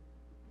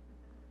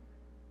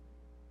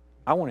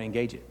 I want to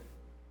engage it.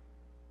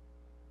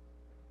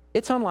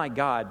 It's unlike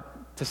God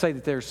to say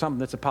that there's something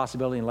that's a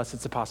possibility unless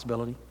it's a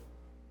possibility.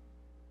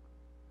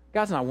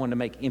 God's not one to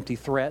make empty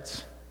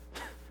threats.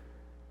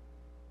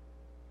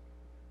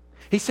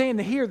 He's saying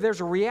that here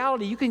there's a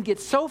reality. You can get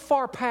so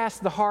far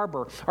past the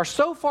harbor or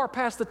so far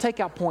past the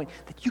takeout point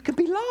that you can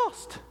be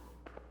lost.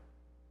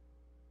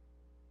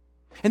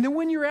 And then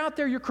when you're out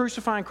there, you're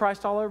crucifying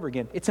Christ all over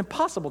again. It's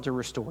impossible to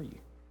restore you.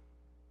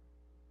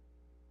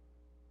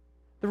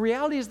 The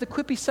reality is the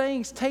quippy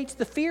sayings takes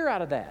the fear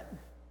out of that.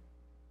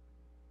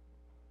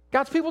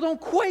 God's people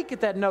don't quake at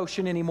that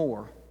notion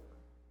anymore.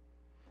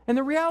 And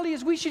the reality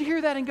is we should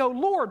hear that and go,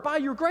 Lord, by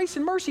your grace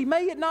and mercy,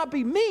 may it not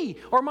be me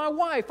or my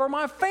wife or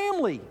my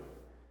family.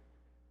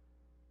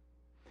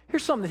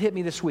 Here's something that hit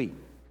me this week.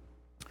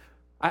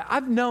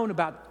 I've known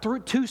about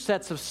two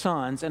sets of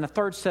sons, and a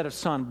third set of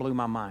son blew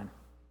my mind.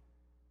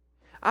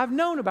 I've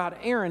known about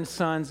Aaron's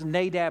sons,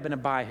 Nadab and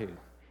Abihu.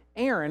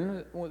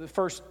 Aaron, the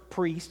first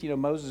priest,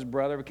 Moses'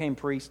 brother, became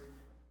priest.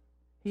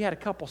 He had a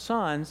couple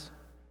sons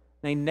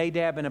named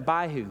Nadab and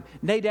Abihu.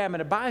 Nadab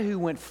and Abihu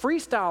went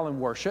freestyle in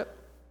worship.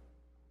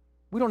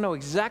 We don't know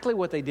exactly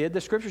what they did.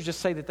 The scriptures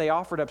just say that they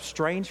offered up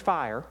strange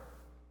fire.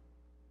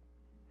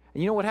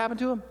 And you know what happened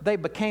to them? They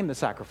became the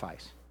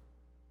sacrifice.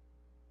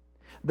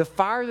 The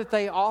fire that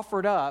they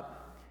offered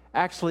up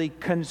actually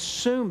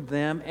consumed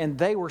them, and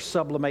they were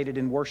sublimated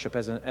in worship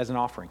as an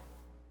offering.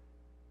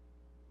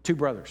 Two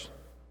brothers.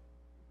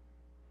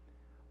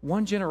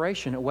 One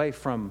generation away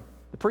from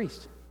the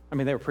priest. I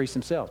mean, they were priests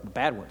themselves, but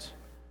bad ones.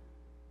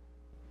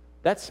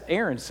 That's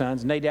Aaron's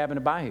sons, Nadab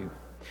and Abihu.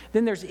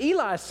 Then there's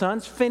Eli's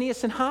sons,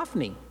 Phinehas and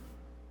Hophni.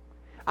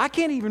 I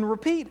can't even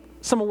repeat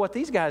some of what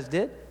these guys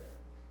did.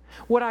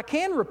 What I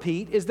can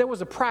repeat is there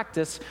was a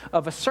practice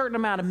of a certain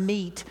amount of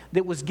meat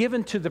that was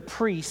given to the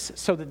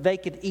priests so that they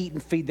could eat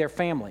and feed their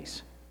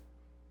families.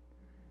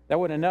 That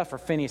wasn't enough for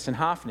Phinehas and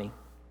Hophni.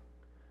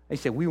 They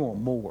said, we want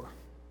more.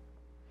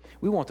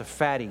 We want the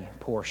fatty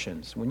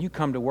portions. When you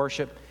come to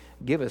worship,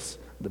 give us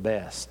the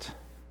best.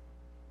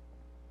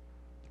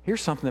 Here's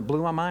something that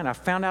blew my mind. I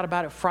found out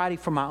about it Friday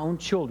from my own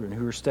children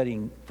who were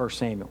studying 1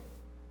 Samuel.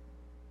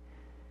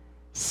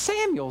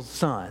 Samuel's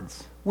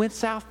sons went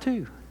south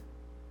too.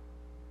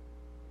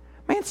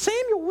 Man,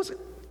 Samuel was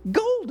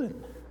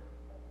golden.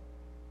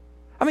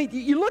 I mean,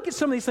 you look at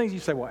some of these things, you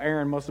say, well,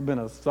 Aaron must have been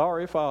a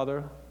sorry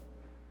father.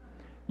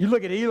 You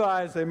look at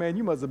Eli and say, man,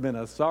 you must have been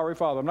a sorry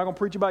father. I'm not going to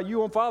preach about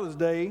you on Father's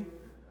Day.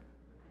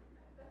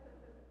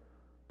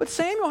 But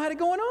Samuel had it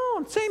going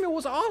on. Samuel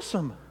was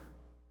awesome.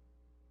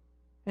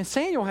 And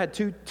Samuel had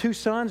two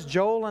sons,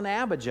 Joel and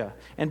Abijah,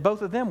 and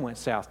both of them went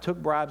south, took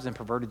bribes and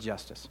perverted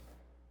justice.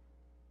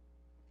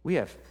 We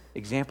have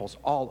examples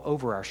all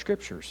over our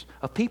scriptures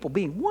of people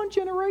being one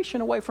generation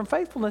away from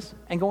faithfulness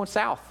and going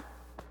south.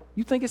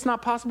 You think it's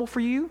not possible for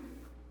you?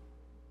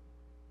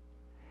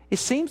 It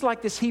seems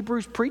like this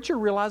Hebrews preacher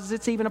realizes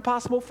it's even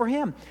possible for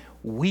him.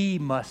 We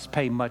must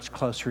pay much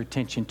closer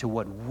attention to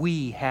what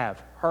we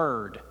have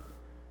heard.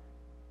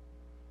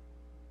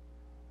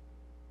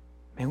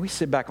 And we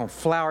sit back on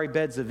flowery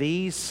beds of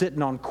ease,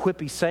 sitting on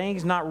quippy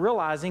sayings, not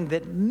realizing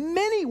that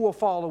many will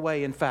fall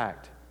away, in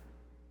fact.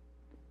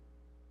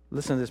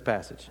 Listen to this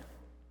passage.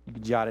 You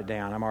can jot it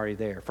down. I'm already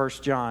there. 1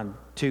 John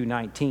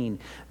 2:19.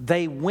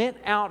 They went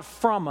out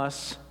from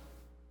us,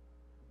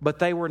 but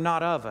they were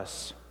not of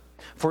us.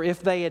 For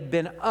if they had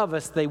been of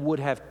us, they would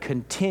have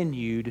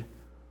continued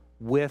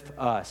with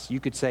us. You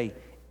could say,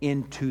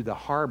 into the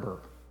harbor.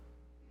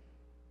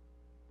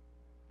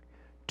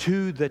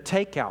 To the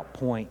takeout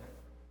point.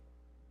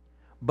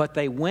 But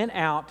they went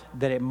out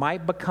that it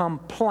might become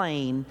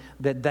plain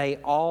that they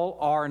all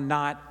are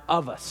not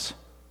of us.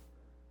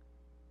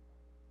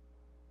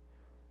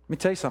 Let me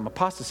tell you something.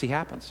 Apostasy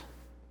happens.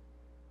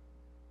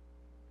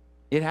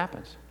 It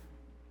happens.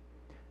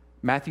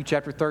 Matthew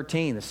chapter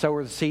 13, the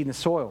sower of the seed in the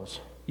soils.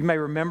 You may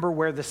remember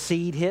where the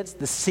seed hits.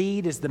 The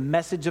seed is the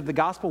message of the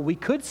gospel. We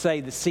could say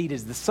the seed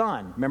is the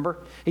Son. Remember?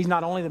 He's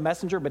not only the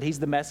messenger, but he's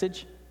the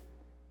message.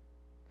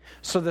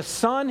 So the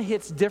Son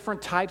hits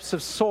different types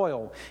of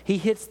soil. He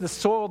hits the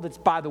soil that's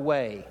by the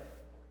way,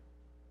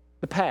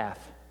 the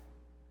path.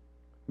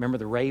 Remember,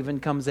 the raven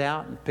comes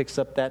out and picks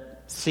up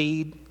that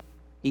seed,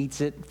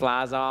 eats it,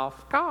 flies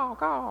off. Caw,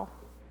 caw.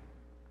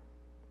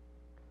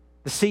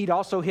 The seed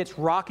also hits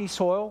rocky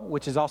soil,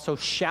 which is also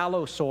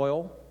shallow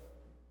soil,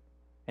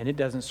 and it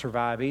doesn't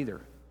survive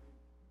either.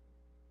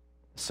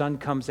 The sun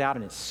comes out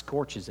and it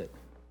scorches it.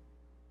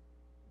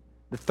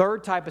 The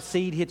third type of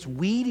seed hits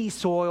weedy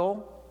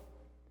soil,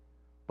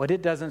 but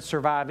it doesn't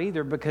survive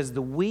either because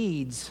the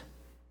weeds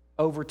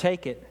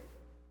overtake it.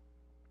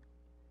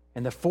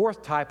 And the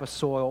fourth type of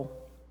soil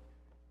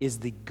is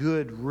the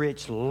good,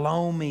 rich,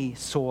 loamy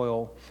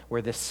soil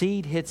where the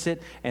seed hits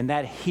it and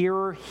that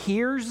hearer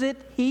hears it,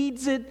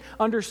 heeds it,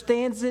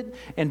 understands it,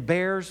 and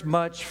bears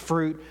much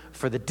fruit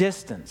for the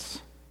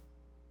distance.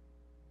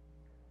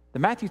 The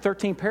Matthew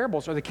 13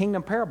 parables are the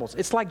kingdom parables.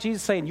 It's like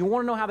Jesus saying, you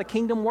want to know how the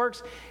kingdom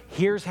works?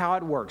 Here's how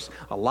it works.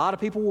 A lot of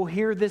people will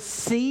hear this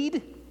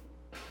seed,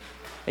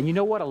 and you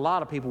know what? A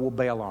lot of people will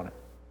bail on it.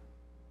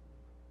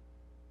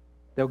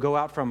 They'll go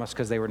out from us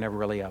because they were never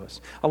really of us.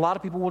 A lot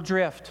of people will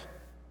drift.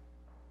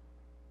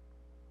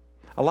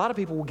 A lot of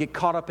people will get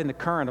caught up in the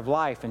current of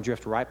life and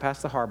drift right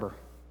past the harbor,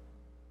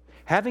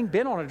 having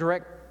been on a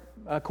direct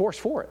course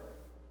for it.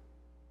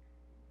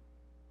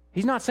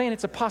 He's not saying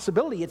it's a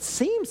possibility. It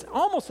seems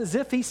almost as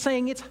if he's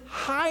saying it's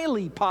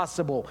highly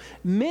possible.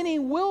 Many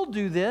will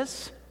do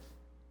this.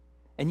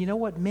 And you know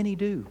what? Many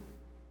do.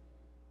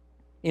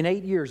 In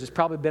 8 years, it's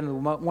probably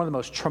been one of the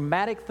most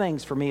traumatic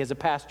things for me as a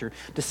pastor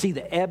to see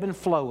the ebb and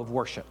flow of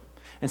worship.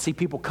 And see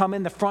people come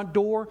in the front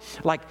door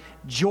like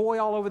joy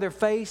all over their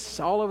face,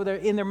 all over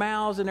in their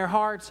mouths and their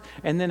hearts.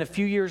 And then a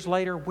few years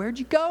later, where'd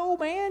you go,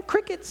 man?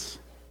 Crickets.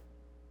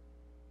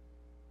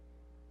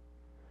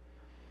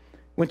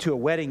 Went to a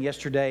wedding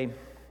yesterday.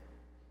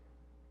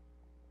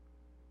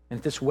 And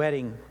at this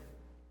wedding,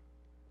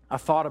 I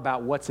thought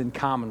about what's in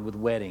common with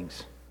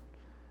weddings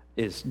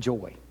is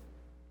joy.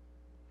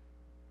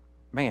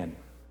 Man,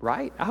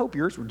 right? I hope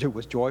yours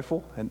was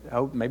joyful, and I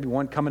hope maybe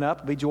one coming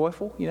up will be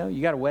joyful. You know,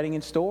 you got a wedding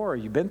in store, or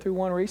you've been through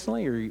one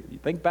recently, or you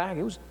think back,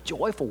 it was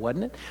joyful,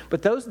 wasn't it?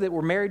 But those that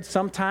were married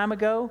some time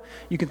ago,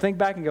 you can think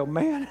back and go,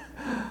 man,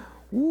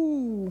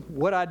 woo,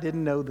 what I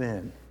didn't know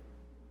then.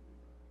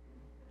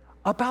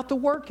 About the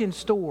work in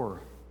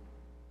store.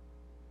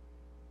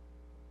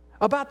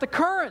 About the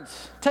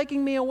currents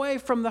taking me away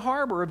from the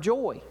harbor of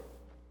joy.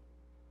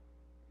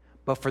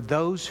 But for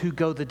those who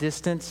go the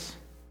distance,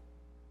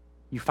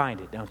 you find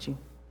it, don't you?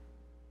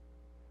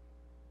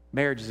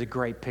 Marriage is a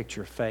great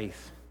picture of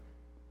faith.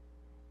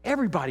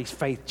 Everybody's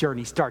faith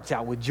journey starts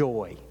out with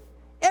joy.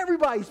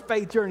 Everybody's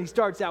faith journey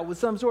starts out with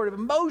some sort of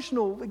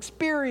emotional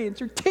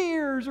experience or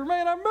tears or,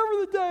 man, I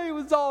remember the day, it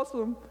was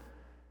awesome.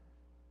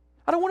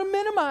 I don't want to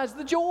minimize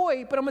the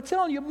joy, but I'm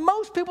telling you,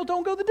 most people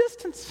don't go the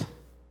distance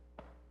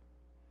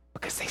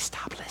because they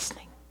stop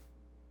listening.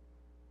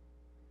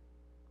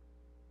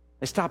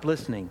 They stop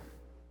listening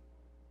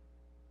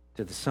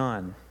to the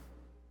Son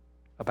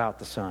about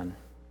the Son.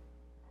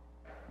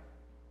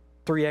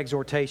 3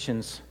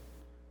 exhortations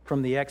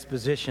from the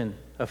exposition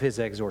of his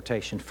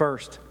exhortation.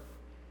 First,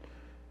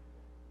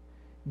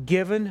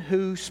 given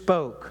who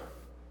spoke,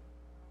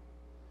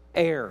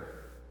 heir,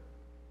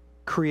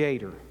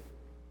 creator,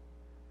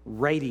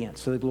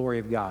 radiance of the glory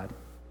of God.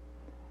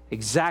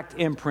 exact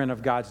imprint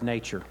of God's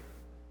nature.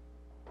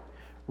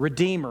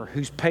 Redeemer,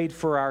 who's paid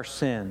for our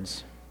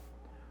sins.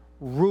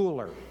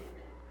 Ruler,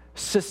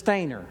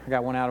 sustainer, I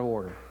got one out of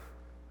order.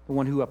 The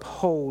one who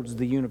upholds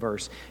the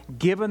universe.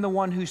 Given the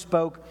one who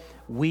spoke,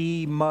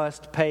 we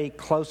must pay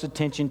close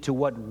attention to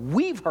what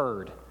we've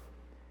heard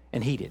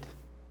and heeded.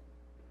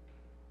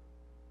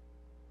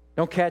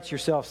 Don't catch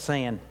yourself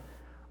saying,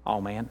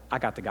 oh man, I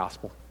got the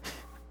gospel.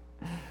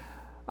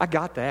 I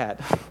got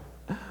that.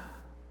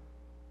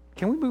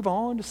 Can we move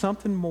on to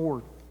something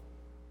more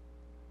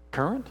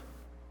current?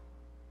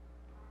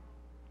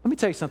 Let me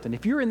tell you something.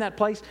 If you're in that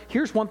place,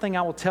 here's one thing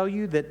I will tell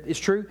you that is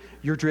true.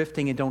 You're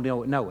drifting and don't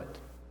know it.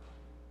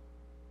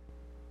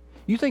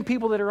 You think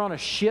people that are on a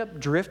ship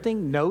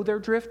drifting know they're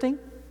drifting?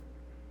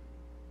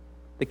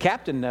 The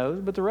captain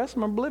knows, but the rest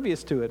of them are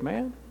oblivious to it,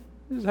 man.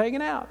 Just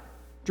hanging out,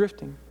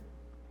 drifting.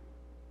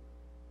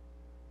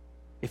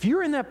 If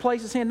you're in that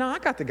place of saying, no, I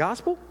got the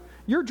gospel,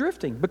 you're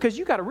drifting, because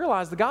you got to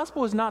realize the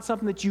gospel is not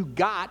something that you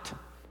got.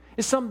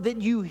 It's something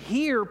that you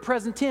hear,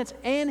 present tense,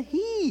 and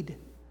heed.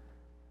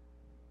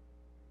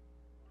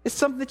 It's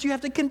something that you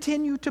have to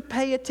continue to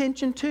pay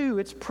attention to.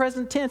 It's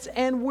present tense,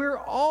 and we're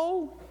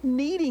all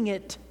needing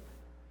it.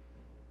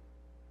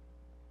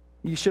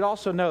 You should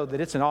also know that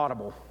it's an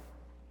audible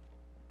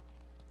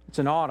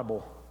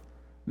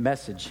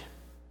message.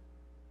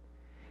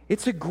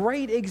 It's a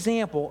great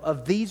example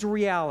of these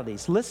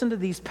realities. Listen to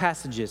these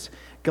passages.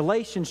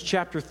 Galatians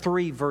chapter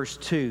 3, verse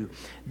 2.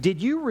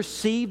 Did you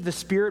receive the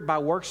Spirit by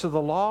works of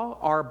the law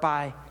or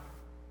by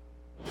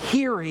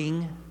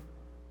hearing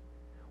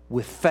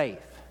with faith?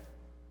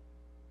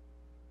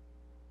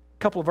 A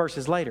couple of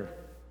verses later.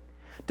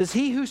 Does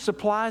he who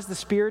supplies the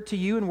Spirit to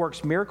you and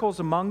works miracles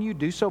among you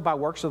do so by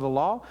works of the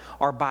law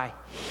or by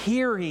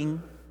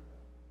hearing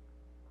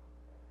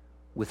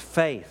with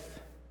faith?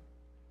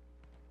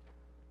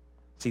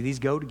 See, these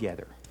go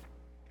together.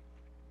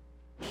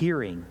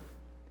 Hearing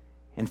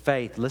and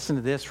faith. Listen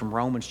to this from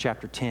Romans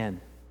chapter 10.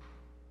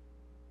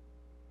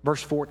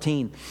 Verse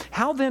 14.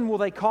 How then will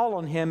they call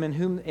on him in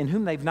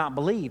whom they've not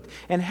believed?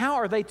 And how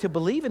are they to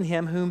believe in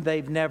him whom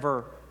they've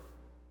never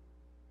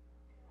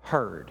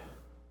heard?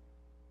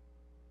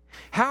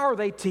 How are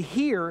they to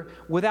hear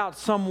without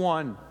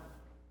someone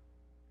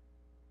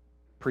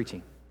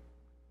preaching?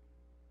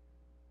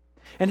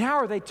 And how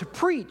are they to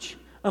preach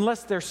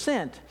unless they're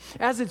sent?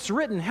 As it's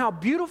written, how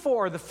beautiful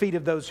are the feet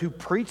of those who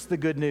preach the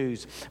good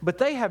news. But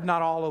they have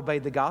not all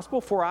obeyed the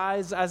gospel. For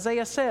as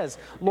Isaiah says,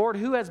 Lord,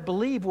 who has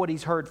believed what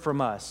he's heard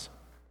from us?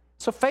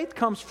 So faith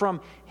comes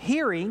from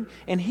hearing,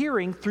 and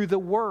hearing through the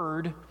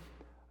word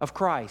of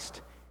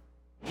Christ.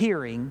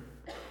 Hearing,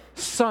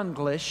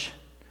 Sunglish,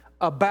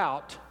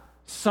 about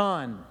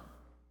Son.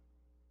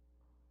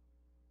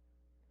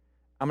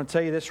 I'm going to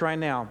tell you this right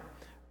now.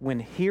 When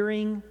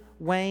hearing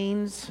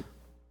wanes,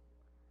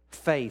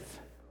 faith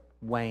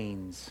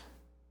wanes.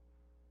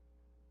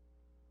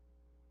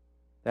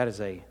 That is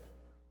a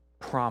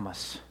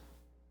promise.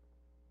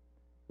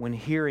 When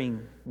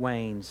hearing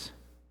wanes,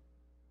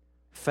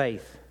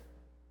 faith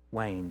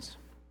wanes.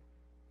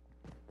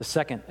 The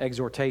second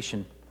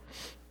exhortation,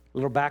 a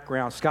little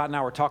background. Scott and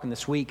I were talking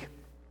this week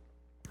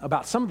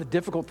about some of the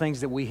difficult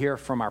things that we hear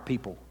from our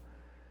people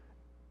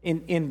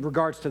in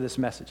regards to this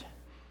message.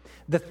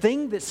 The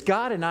thing that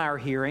Scott and I are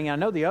hearing, I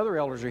know the other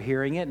elders are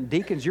hearing it, and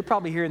deacons, you're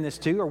probably hearing this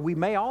too, or we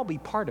may all be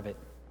part of it,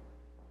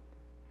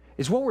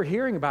 is what we're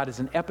hearing about is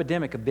an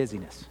epidemic of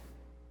busyness.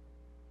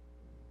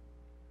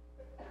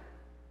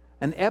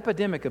 An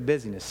epidemic of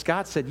busyness.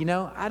 Scott said,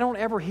 I don't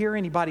ever hear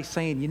anybody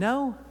saying,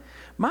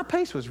 my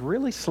pace was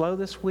really slow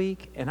this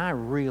week, and I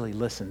really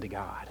listened to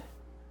God.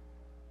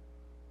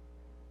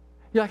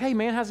 You're like, hey,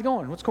 man, how's it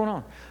going? What's going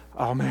on?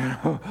 Oh, man,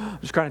 I'm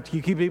just trying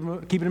to keep it in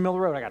the middle of the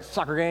road. I got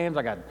soccer games.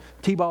 I got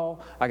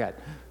T-ball. I got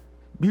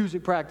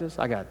music practice.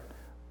 I got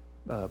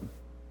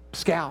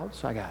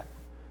scouts. I got,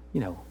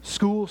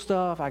 school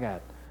stuff. I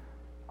got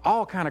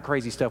all kind of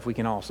crazy stuff we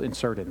can all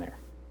insert in there.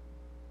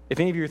 If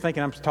any of you are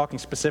thinking I'm talking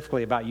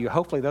specifically about you,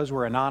 hopefully those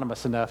were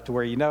anonymous enough to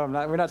where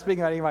we're not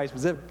speaking about anybody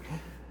specific.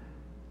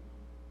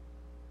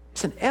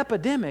 It's an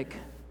epidemic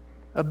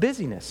of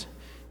busyness.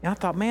 And I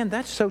thought, man,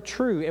 that's so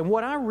true. And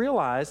what I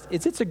realized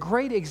is it's a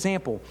great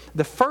example.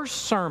 The first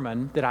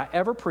sermon that I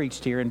ever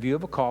preached here in View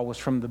of a Call was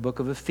from the book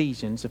of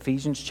Ephesians.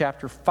 Ephesians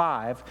chapter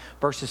 5,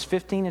 verses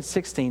 15 and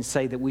 16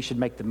 say that we should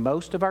make the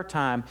most of our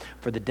time,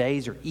 for the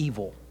days are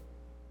evil.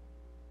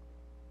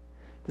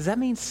 Does that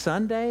mean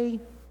Sunday,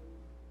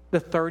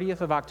 the 30th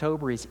of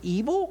October, is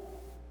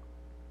evil?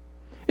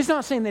 It's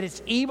not saying that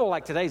it's evil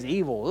like today's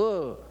evil.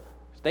 Ugh,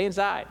 stay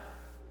inside.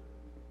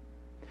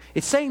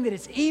 It's saying that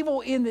it's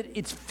evil in that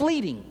it's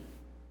fleeting.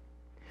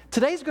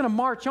 Today's going to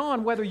march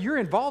on whether you're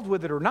involved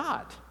with it or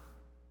not.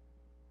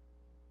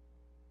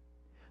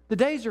 The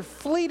days are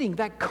fleeting.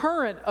 That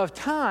current of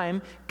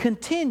time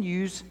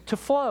continues to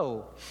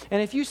flow.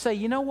 And if you say,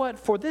 you know what,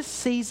 for this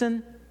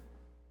season,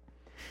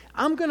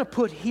 I'm going to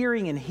put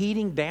hearing and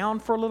heeding down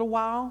for a little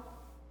while,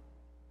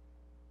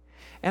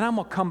 and I'm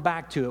going to come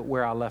back to it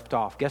where I left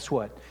off. Guess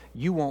what?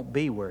 You won't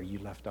be where you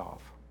left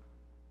off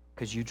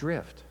because you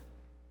drift.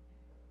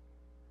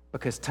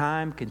 because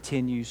time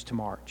continues to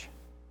march.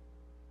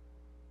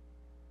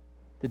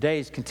 The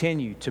days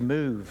continue to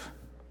move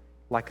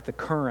like the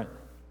current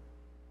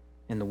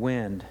in the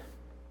wind.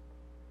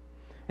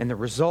 And the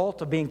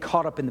result of being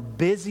caught up in the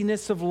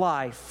busyness of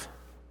life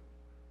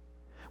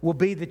will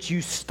be that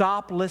you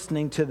stop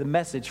listening to the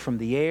message from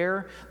the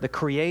air, the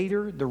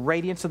Creator, the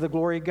radiance of the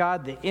glory of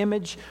God, the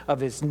image of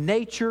His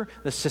nature,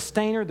 the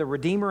Sustainer, the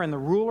Redeemer, and the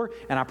Ruler.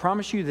 And I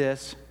promise you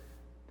this,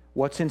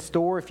 what's in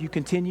store if you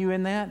continue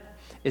in that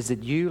is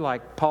that you,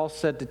 like Paul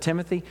said to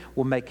Timothy,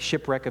 will make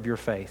shipwreck of your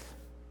faith.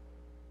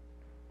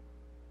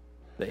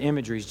 The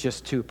imagery is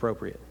just too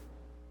appropriate.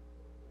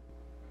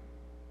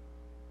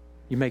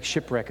 You make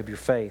shipwreck of your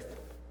faith.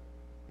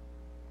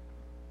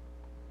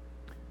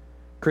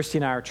 Christy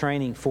and I are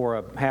training for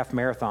a half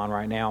marathon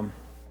right now.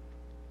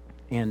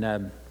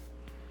 And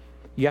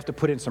you have to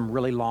put in some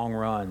really long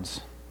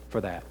runs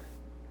for that.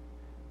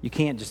 You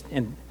can't just,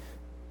 and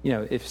you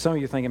know, if some of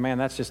you are thinking, man,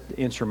 that's just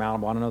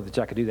insurmountable, I don't know that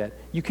I could do that.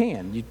 You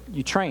can.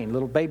 You train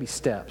little baby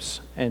steps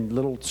and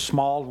little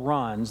small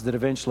runs that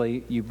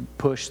eventually you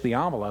push the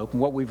envelope.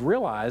 And what we've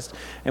realized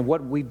and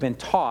what we've been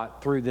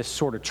taught through this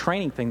sort of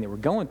training thing that we're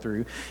going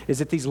through is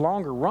that these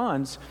longer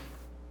runs,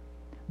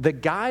 the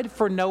guide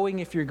for knowing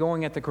if you're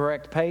going at the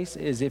correct pace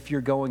is if you're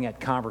going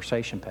at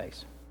conversation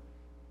pace.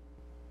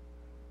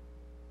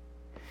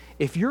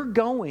 If you're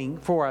going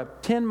for a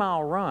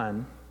 10-mile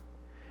run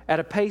at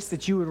a pace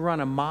that you would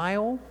run a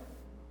mile,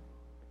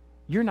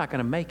 you're not going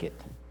to make it.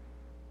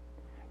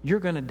 You're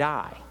going to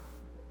die.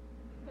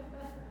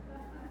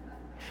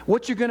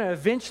 What you're going to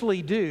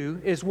eventually do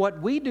is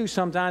what we do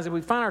sometimes if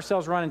we find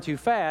ourselves running too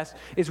fast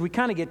is we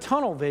kind of get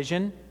tunnel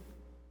vision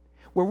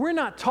where we're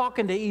not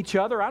talking to each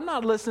other. I'm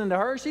not listening to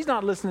her. She's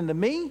not listening to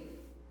me.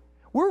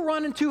 We're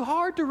running too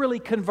hard to really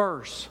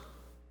converse.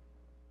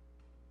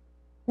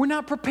 We're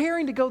not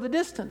preparing to go the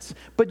distance.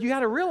 But you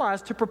got to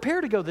realize to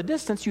prepare to go the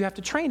distance, you have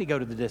to train to go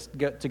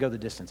the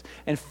distance.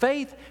 And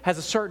faith has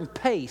a certain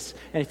pace.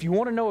 And if you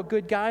want to know a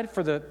good guide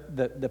for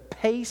the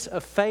pace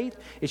of faith,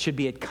 it should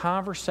be at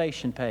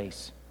conversation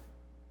pace.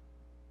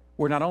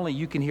 Where not only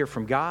you can hear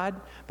from God,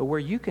 but where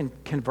you can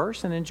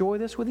converse and enjoy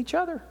this with each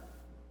other.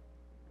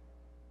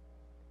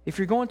 If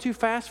you're going too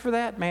fast for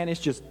that, man, it's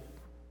just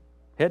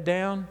head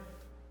down,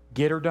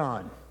 get her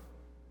done.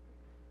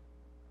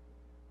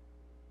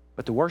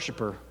 But the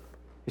worshiper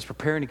is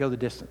preparing to go the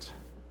distance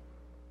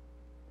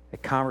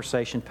at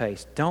conversation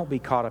pace. Don't be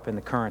caught up in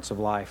the currents of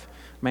life.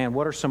 Man,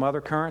 what are some other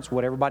currents?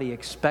 What everybody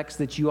expects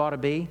that you ought to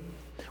be?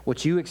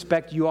 What you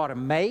expect you ought to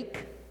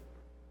make?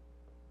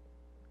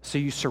 So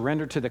you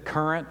surrender to the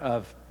current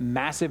of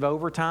massive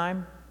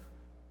overtime?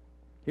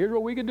 Here's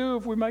what we could do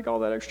if we make all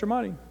that extra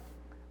money.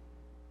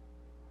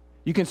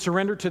 You can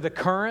surrender to the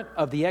current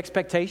of the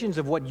expectations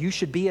of what you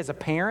should be as a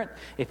parent.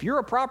 If you're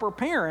a proper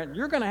parent,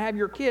 you're going to have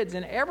your kids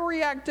in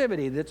every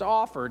activity that's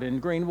offered in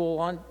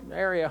Greenville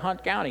area,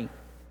 Hunt County.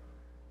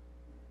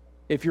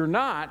 If you're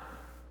not,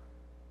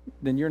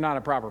 then you're not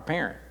a proper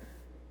parent.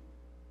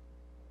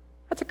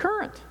 That's a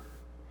current.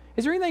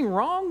 Is there anything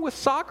wrong with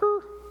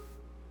soccer?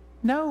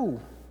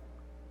 No.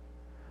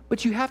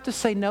 But you have to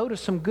say no to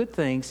some good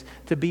things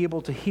to be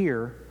able to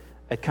hear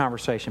at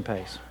conversation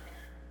pace.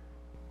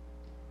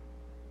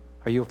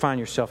 Or you'll find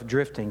yourself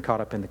drifting,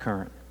 caught up in the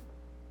current.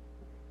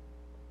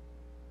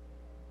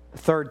 The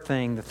third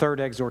thing, the third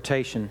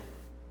exhortation,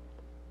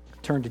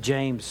 turn to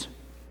James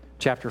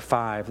chapter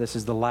 5. This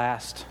is the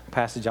last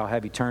passage I'll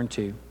have you turn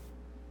to.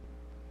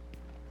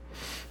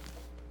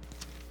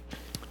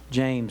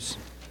 James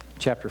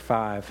chapter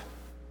 5.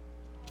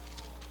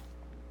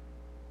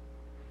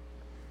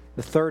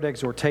 The third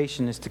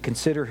exhortation is to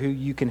consider who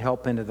you can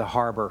help into the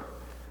harbor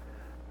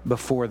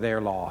before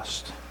they're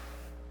lost.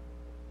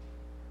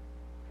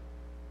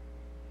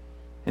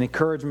 An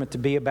encouragement to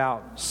be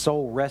about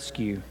soul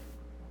rescue.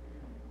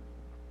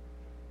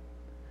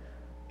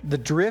 The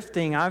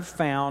drifting I've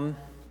found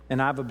and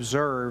I've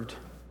observed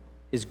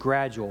is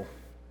gradual.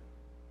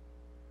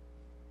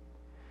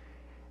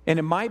 And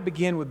it might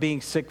begin with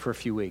being sick for a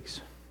few weeks,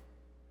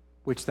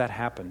 which that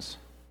happens.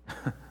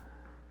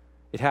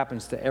 It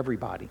happens to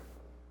everybody.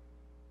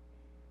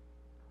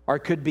 Or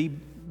it could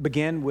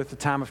begin with a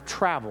time of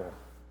travel.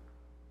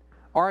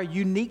 Or a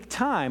unique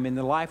time in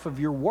the life of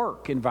your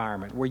work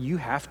environment where you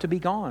have to be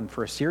gone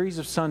for a series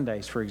of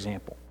Sundays, for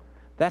example.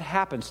 That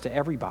happens to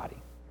everybody.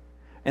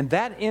 And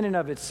that in and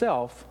of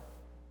itself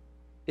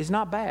is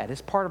not bad.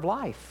 It's part of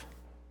life.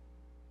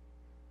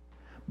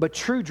 But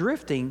true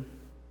drifting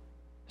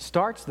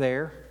starts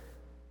there.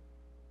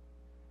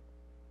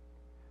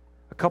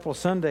 A couple of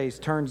Sundays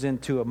turns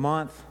into a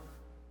month.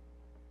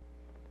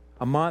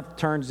 A month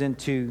turns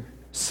into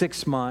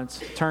 6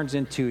 months, turns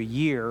into a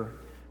year,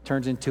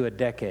 turns into a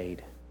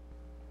decade.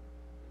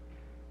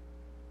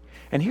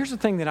 And here's the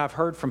thing that I've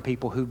heard from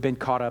people who've been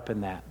caught up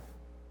in that.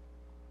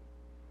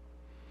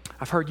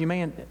 I've heard,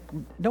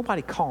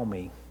 nobody called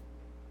me.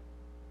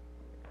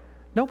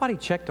 Nobody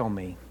checked on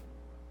me.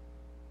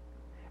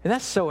 And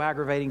that's so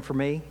aggravating for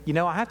me. You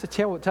know, I have to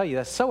tell you,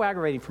 that's so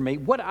aggravating for me.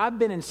 What I've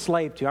been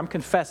enslaved to, I'm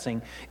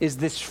confessing, is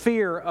this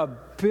fear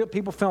of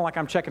people feeling like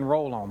I'm checking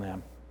roll on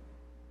them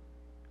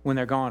when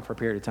they're gone for a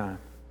period of time.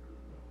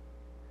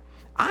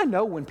 I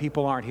know when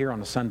people aren't here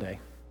on a Sunday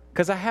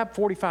because I have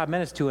 45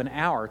 minutes to an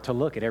hour to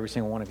look at every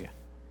single one of you.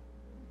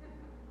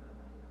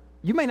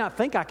 You may not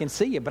think I can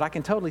see you, but I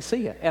can totally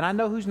see you. And I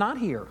know who's not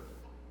here.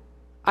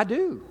 I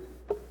do.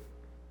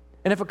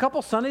 And if a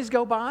couple Sundays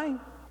go by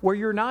where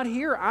you're not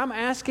here, I'm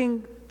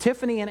asking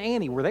Tiffany and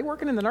Annie, were they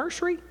working in the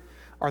nursery?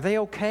 Are they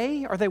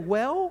okay? Are they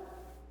well?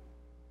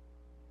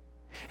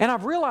 And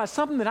I've realized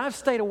something that I've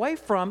stayed away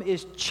from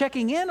is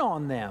checking in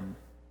on them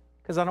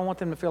because I don't want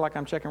them to feel like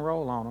I'm checking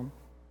roll on them.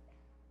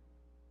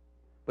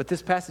 But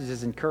this passage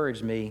has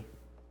encouraged me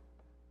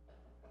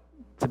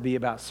to be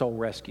about soul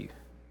rescue.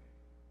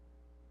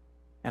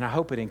 And I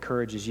hope it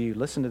encourages you.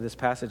 Listen to this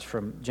passage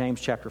from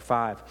James chapter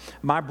 5.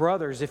 My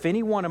brothers, if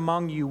anyone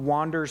among you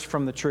wanders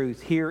from the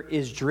truth, here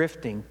is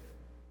drifting,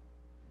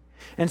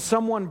 and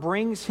someone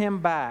brings him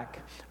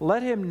back,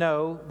 let him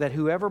know that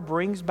whoever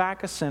brings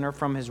back a sinner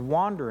from his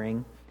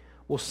wandering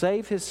will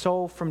save his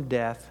soul from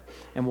death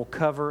and will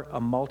cover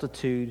a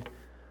multitude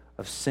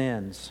of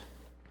sins.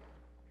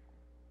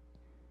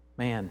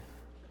 Man,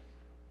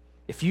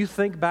 if you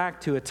think back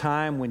to a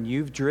time when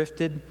you've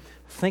drifted,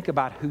 think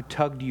about who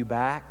tugged you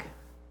back.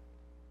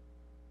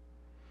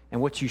 And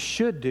what you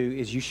should do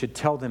is you should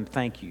tell them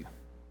thank you.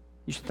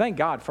 You should thank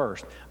God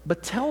first,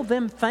 but tell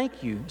them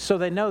thank you so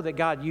they know that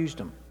God used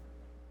them.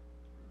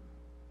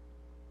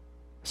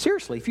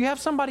 Seriously, if you have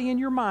somebody in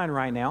your mind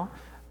right now,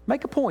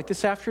 make a point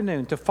this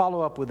afternoon to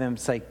follow up with them and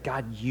say,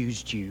 God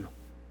used you.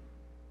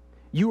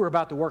 You were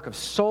about the work of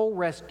soul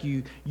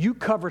rescue. You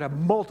covered a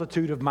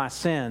multitude of my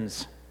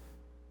sins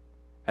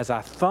as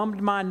I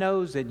thumbed my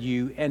nose at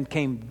you and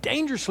came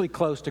dangerously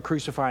close to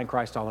crucifying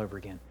Christ all over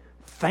again.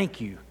 Thank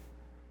you.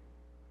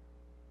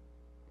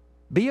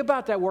 Be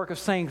about that work of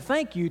saying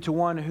thank you to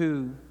one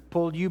who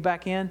pulled you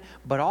back in,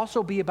 but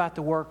also be about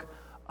the work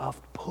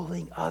of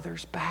pulling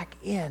others back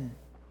in.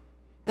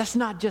 That's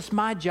not just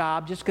my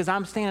job just because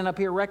I'm standing up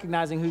here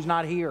recognizing who's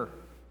not here.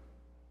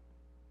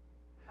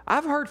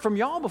 I've heard from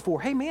y'all before,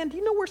 hey man, do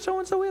you know where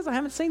so-and-so is? I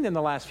haven't seen them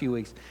the last few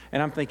weeks.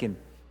 And I'm thinking,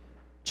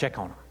 check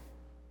on them.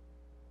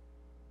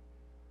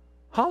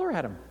 Holler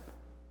at them.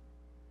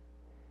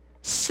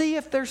 See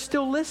if they're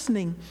still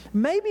listening.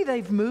 Maybe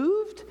they've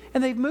moved,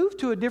 and they've moved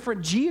to a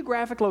different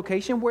geographic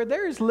location where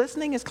they're as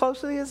listening as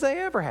closely as they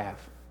ever have.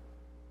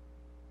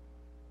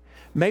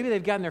 Maybe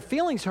they've gotten their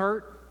feelings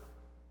hurt,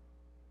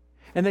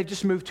 and they've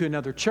just moved to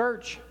another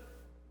church.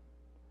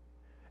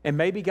 And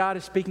maybe God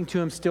is speaking to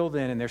them still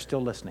then, and they're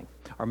still listening.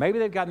 Or maybe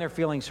they've gotten their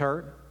feelings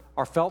hurt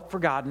or felt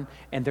forgotten,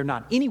 and they're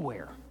not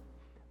anywhere.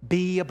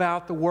 Be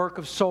about the work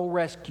of soul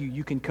rescue.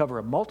 You can cover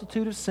a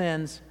multitude of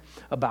sins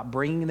about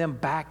bringing them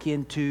back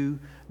into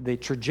the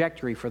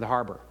trajectory for the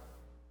harbor.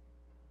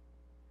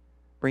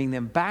 Bring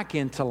them back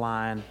into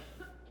line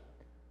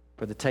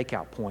for the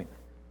takeout point.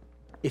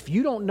 If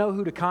you don't know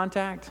who to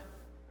contact,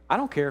 I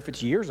don't care if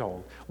it's years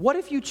old. What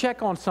if you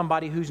check on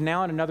somebody who's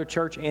now in another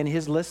church and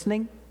is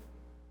listening?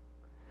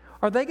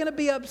 Are they going to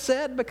be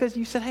upset because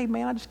you said, hey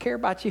man, I just care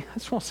about you. I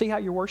just want to see how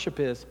your worship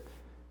is.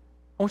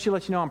 I want you to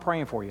let you know I'm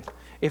praying for you.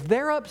 If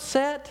they're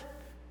upset,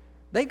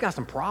 they've got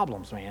some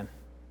problems, man.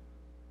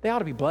 They ought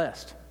to be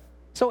blessed.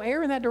 So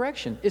err in that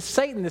direction. It's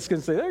Satan that's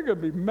going to say, they're going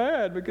to be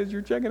mad because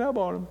you're checking up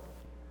on them.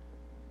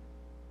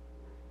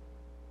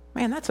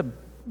 Man, that's a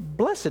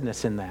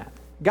blessedness in that.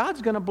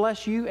 God's going to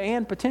bless you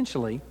and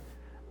potentially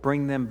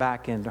bring them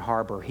back into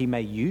harbor. He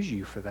may use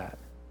you for that.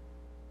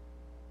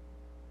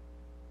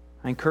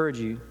 I encourage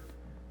you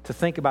to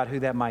think about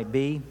who that might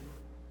be.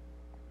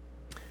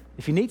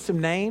 If you need some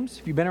names,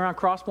 if you've been around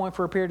Crosspoint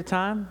for a period of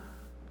time,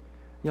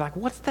 you're like,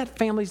 what's that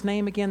family's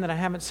name again that I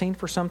haven't seen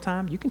for some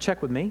time? You can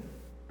check with me.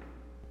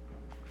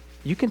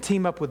 You can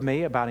team up with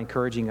me about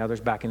encouraging others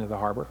back into the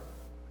harbor.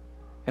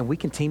 And we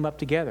can team up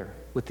together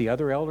with the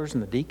other elders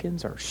and the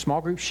deacons or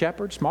small group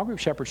shepherds. Small group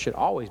shepherds should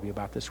always be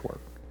about this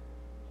work.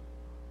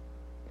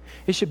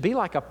 It should be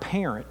like a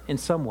parent in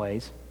some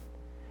ways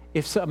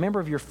if a member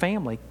of your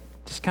family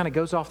just kind of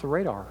goes off the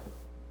radar.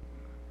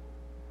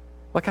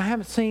 Like I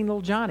haven't seen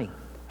little Johnny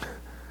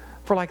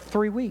for like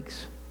 3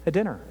 weeks at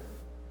dinner.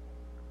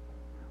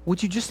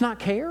 Would you just not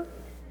care?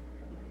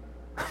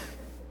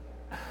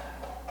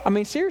 I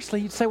mean,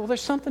 seriously, you'd say, well,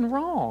 there's something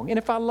wrong. And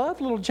if I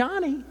love little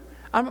Johnny,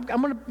 I'm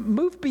going to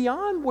move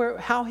beyond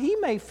how he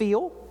may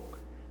feel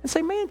and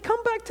say, man,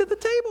 come back to the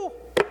table.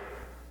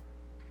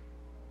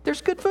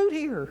 There's good food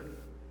here,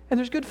 and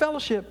there's good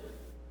fellowship,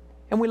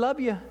 and we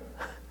love you,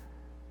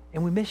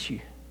 and we miss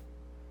you.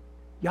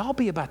 Y'all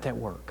be about that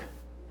work.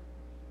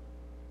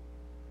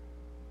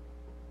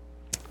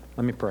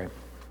 Let me pray,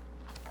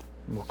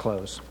 and we'll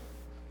close.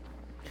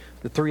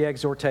 The 3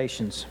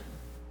 exhortations.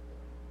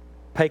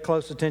 Pay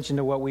close attention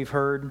to what we've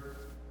heard.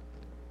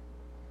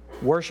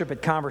 Worship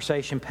at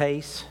conversation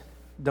pace.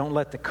 Don't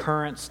let the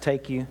currents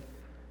take you.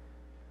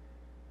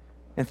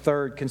 And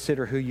third,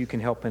 consider who you can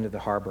help into the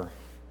harbor.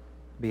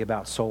 Be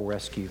about soul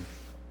rescue.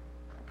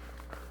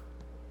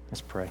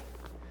 Let's pray.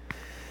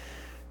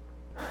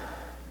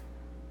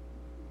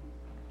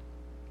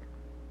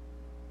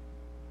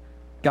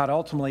 God,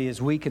 ultimately,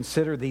 as we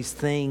consider these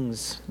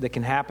things that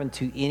can happen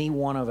to any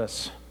one of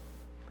us,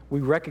 we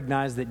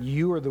recognize that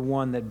you are the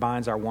one that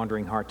binds our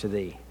wandering heart to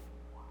thee.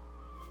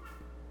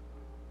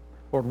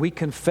 Lord, we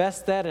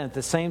confess that, and at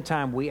the same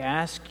time, we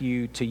ask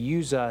you to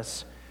use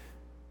us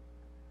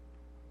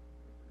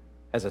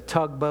as a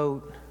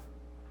tugboat,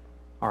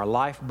 or a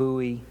life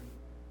buoy,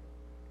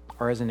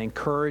 or as an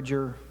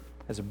encourager,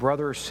 as a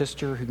brother or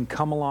sister who can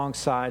come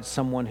alongside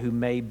someone who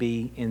may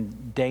be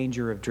in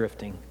danger of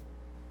drifting.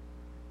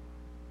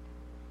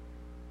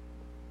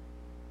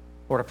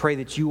 Lord, I pray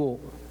that you will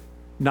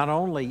not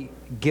only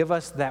give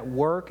us that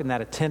work and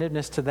that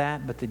attentiveness to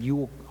that, but that you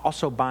will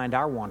also bind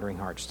our wandering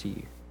hearts to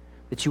you,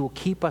 that you will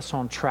keep us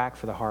on track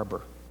for the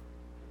harbor,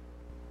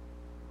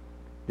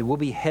 that we'll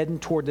be heading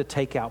toward the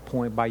takeout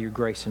point by your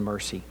grace and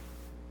mercy.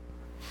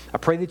 I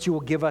pray that you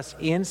will give us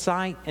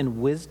insight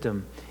and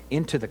wisdom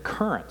into the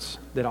currents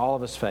that all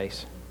of us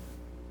face.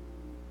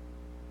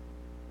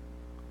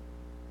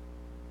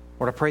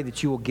 Lord, I pray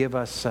that you will give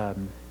us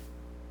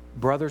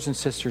brothers and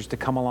sisters to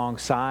come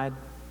alongside,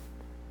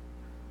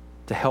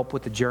 to help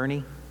with the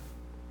journey,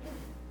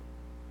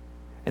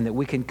 and that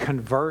we can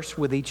converse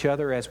with each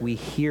other as we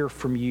hear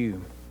from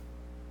you,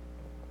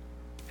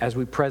 as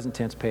we present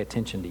tense pay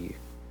attention to you.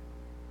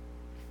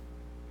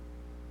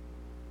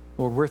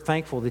 Lord, we're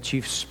thankful that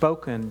you've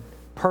spoken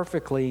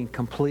perfectly and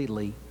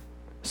completely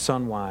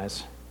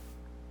Son-wise,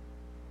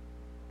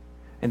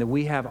 and that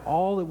we have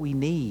all that we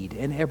need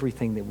and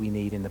everything that we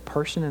need in the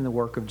person and the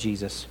work of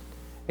Jesus,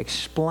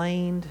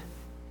 explained,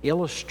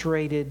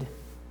 illustrated,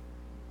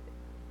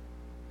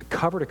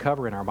 cover to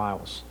cover in our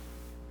Bibles.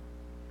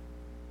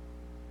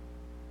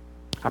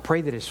 I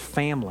pray that as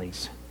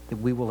families that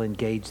we will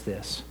engage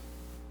this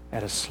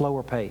at a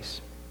slower pace.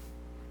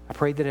 I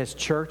pray that as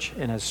church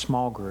and as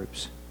small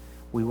groups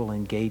we will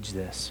engage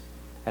this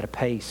at a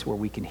pace where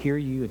we can hear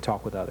you and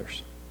talk with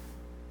others.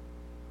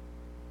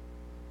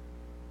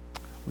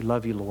 We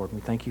love you, Lord.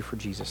 We thank you for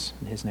Jesus.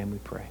 In his name we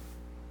pray.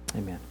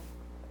 Amen.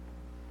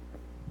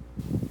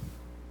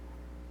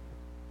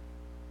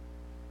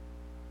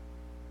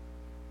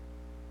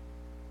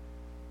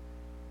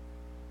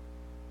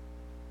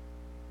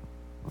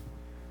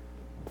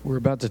 We're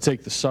about to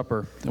take the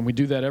supper, and we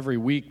do that every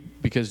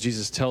week because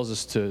Jesus tells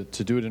us to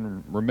do it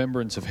in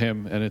remembrance of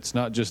him, and it's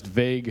not just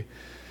vague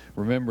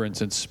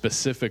remembrance, it's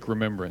specific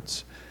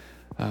remembrance.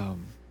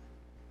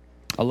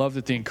 I love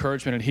that the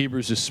encouragement in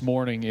Hebrews this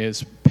morning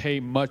is pay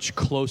much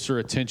closer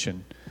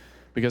attention,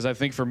 because I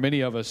think for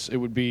many of us it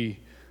would be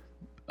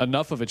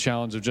enough of a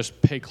challenge of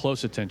just pay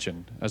close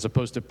attention as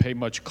opposed to pay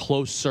much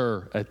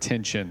closer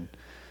attention.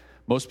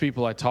 Most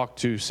people I talk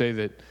to say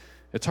that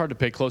it's hard to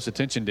pay close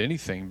attention to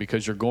anything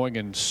because you're going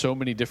in so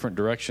many different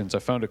directions. I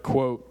found a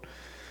quote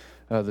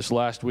this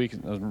last week.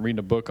 I was reading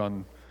a book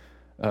on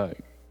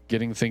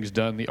getting things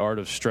done, the art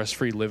of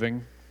stress-free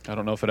living. I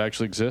don't know if it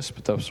actually exists,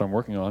 but that's what I'm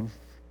working on.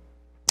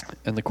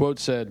 And the quote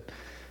said,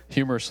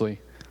 humorously,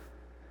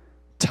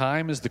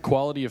 "Time is the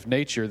quality of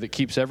nature that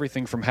keeps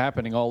everything from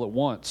happening all at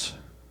once.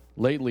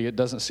 Lately, it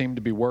doesn't seem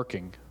to be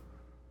working."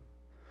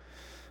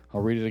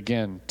 I'll read it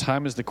again.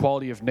 "Time is the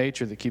quality of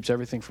nature that keeps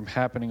everything from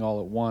happening all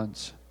at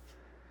once.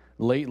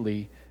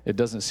 Lately, it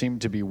doesn't seem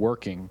to be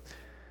working."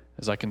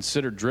 As I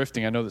consider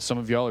drifting, I know that some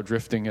of y'all are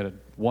drifting at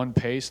one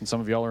pace and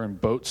some of y'all are in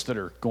boats that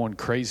are going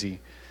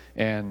crazy.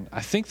 And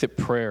I think that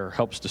prayer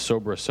helps to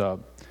sober us up.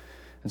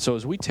 And so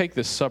as we take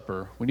this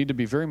supper, we need to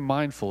be very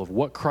mindful of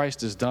what Christ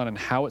has done and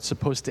how it's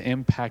supposed to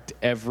impact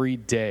every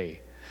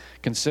day.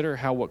 Consider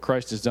how what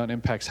Christ has done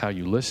impacts how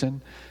you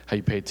listen, how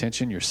you pay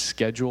attention, your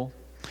schedule.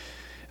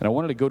 And I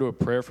wanted to go to a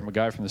prayer from a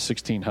guy from the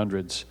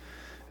 1600s.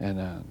 And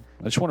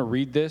I just want to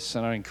read this,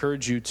 and I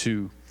encourage you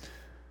to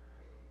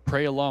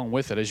pray along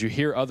with it. As you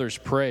hear others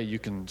pray, you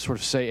can sort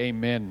of say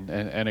amen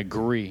and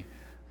agree.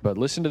 But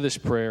listen to this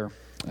prayer,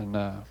 and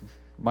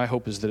my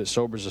hope is that it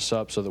sobers us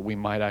up so that we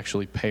might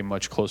actually pay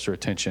much closer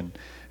attention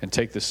and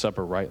take this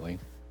supper rightly.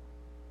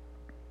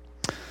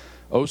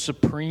 "O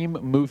supreme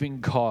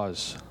moving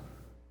cause,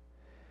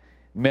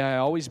 may I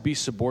always be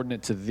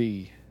subordinate to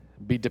thee,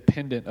 be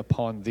dependent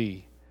upon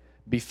thee,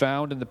 be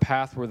found in the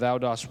path where thou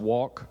dost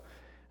walk,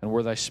 and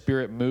where thy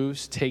spirit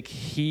moves, take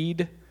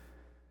heed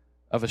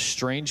of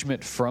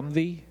estrangement from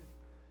thee,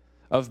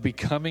 of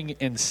becoming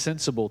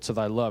insensible to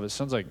thy love." It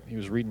sounds like he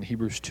was reading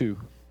Hebrews 2.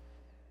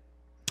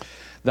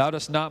 "Thou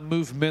dost not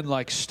move men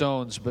like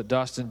stones, but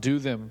dost endue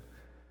them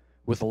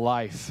with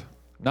life,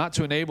 not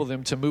to enable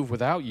them to move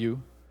without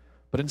you,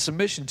 but in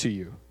submission to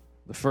you,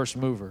 the first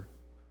mover.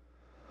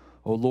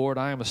 O Lord,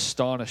 I am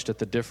astonished at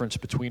the difference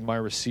between my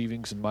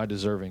receivings and my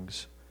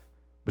deservings,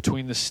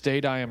 between the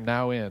state I am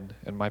now in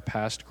and my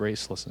past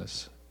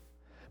gracelessness,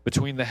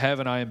 between the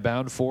heaven I am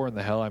bound for and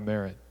the hell I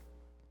merit.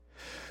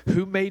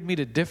 Who made me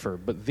to differ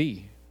but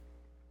thee?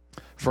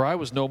 For I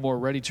was no more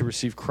ready to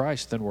receive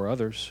Christ than were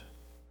others.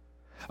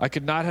 I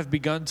could not have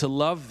begun to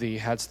love thee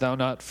hadst thou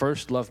not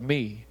first loved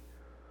me,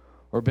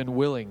 or been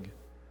willing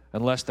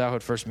unless thou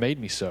had first made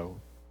me so.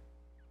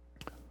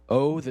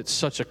 Oh, that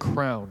such a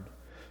crown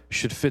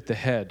should fit the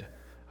head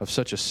of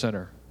such a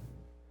sinner.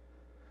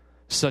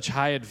 Such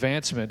high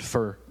advancement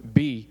for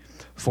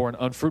an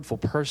unfruitful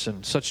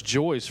person, such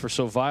joys for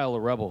so vile a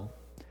rebel.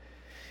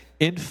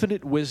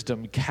 Infinite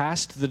wisdom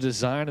cast the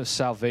design of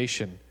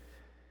salvation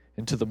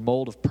into the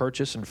mold of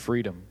purchase and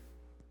freedom.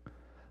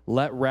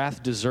 Let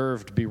wrath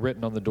deserved be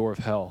written on the door of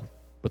hell,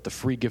 but the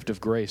free gift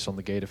of grace on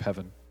the gate of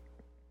heaven.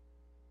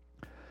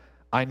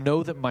 I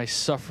know that my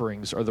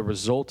sufferings are the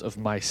result of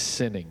my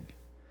sinning.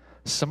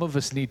 Some of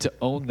us need to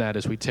own that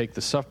as we take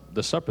the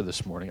supper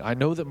this morning. I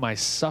know that my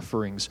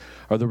sufferings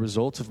are the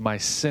result of my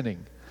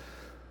sinning.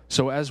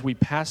 So as we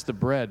pass the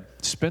bread,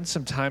 spend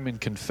some time in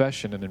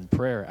confession and in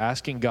prayer,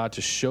 asking God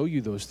to show you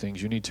those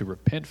things you need to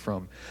repent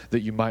from, that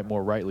you might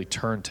more rightly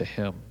turn to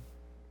Him.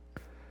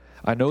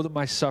 I know that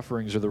my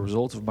sufferings are the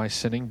result of my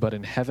sinning, but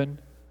in heaven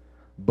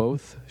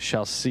both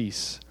shall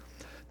cease.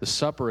 The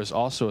supper is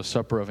also a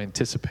supper of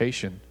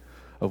anticipation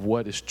of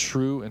what is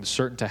true and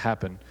certain to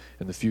happen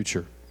in the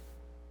future.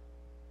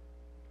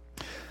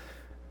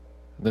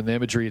 Then the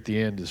imagery at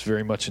the end is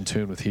very much in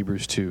tune with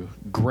Hebrews 2.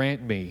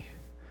 Grant me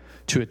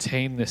to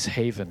attain this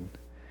haven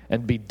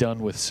and be done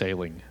with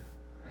sailing.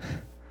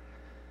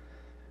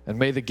 And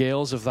may the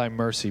gales of thy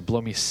mercy blow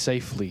me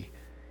safely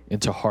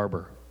into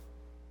harbor.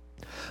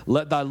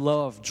 Let thy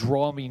love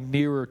draw me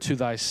nearer to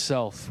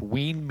thyself.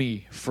 Wean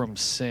me from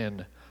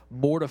sin.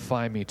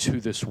 Mortify me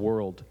to this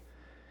world.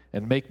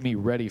 And make me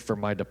ready for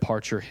my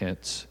departure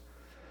hence.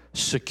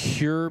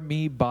 Secure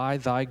me by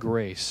thy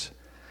grace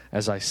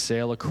as I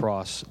sail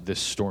across this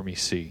stormy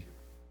sea.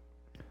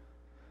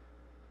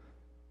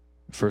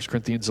 1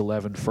 Corinthians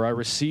 11, for I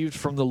received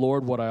from the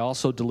Lord what I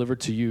also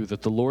delivered to you,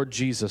 that the Lord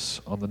Jesus,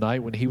 on the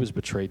night when he was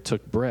betrayed,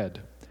 took bread.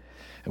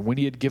 And when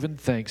he had given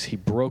thanks, he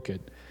broke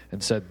it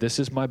and said, this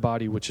is my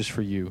body which is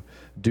for you.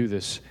 Do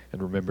this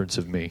in remembrance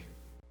of me.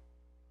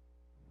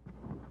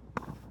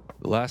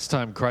 The last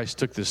time Christ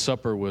took this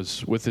supper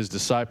was with his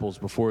disciples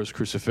before his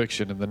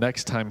crucifixion, and the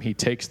next time he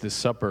takes this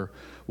supper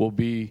will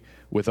be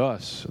with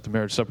us at the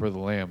marriage supper of the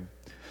Lamb.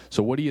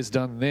 So what he has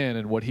done then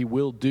and what he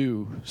will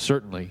do,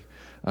 certainly,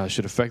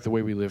 should affect the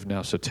way we live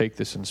now. So take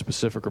this in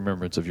specific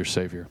remembrance of your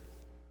Savior.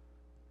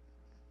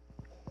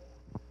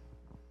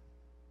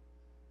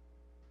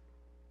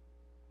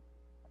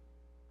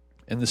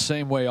 In the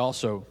same way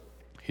also,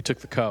 he took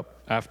the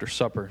cup after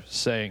supper,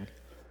 saying,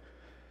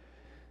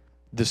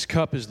 this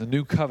cup is the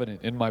new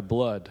covenant in my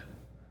blood.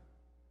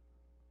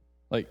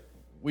 Like,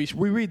 we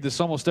read this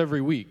almost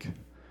every week.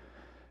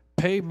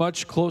 Pay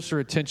much closer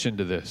attention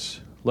to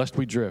this, lest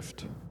we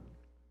drift.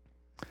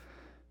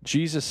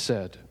 Jesus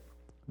said,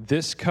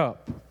 this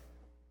cup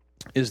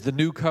is the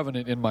new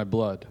covenant in my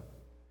blood.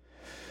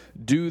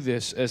 Do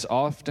this as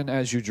often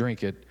as you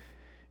drink it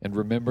in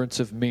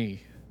remembrance of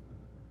me.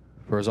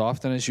 For as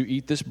often as you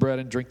eat this bread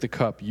and drink the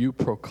cup, you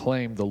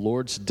proclaim the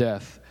Lord's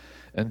death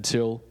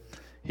until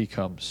he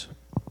comes.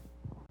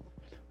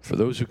 For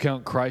those who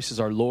count Christ as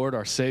our Lord,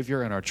 our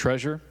Savior, and our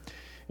treasure,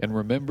 in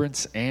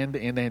remembrance and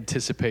in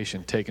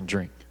anticipation, take and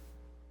drink.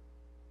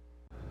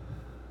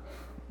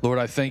 Lord,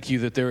 I thank you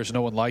that there is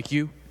no one like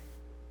you.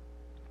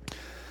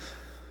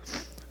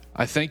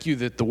 I thank you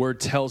that the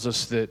Word tells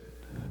us that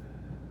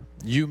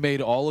you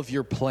made all of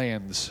your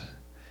plans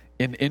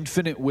in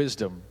infinite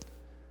wisdom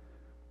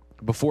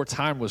before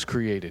time was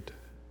created.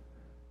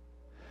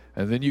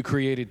 And then you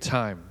created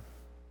time.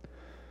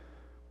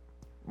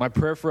 My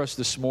prayer for us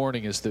this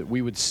morning is that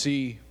we would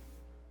see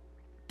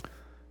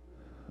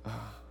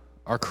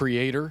our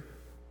Creator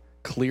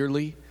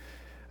clearly,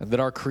 and that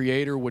our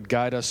Creator would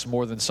guide us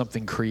more than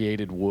something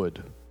created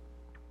would.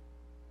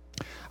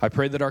 I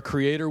pray that our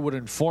Creator would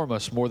inform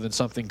us more than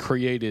something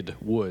created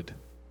would.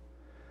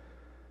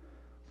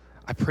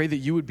 I pray that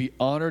you would be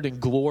honored and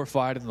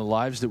glorified in the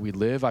lives that we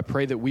live. I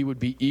pray that we would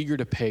be eager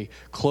to pay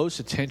close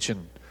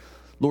attention.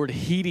 Lord,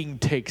 heeding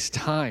takes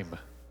time.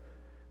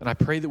 And I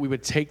pray that we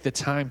would take the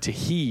time to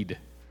heed.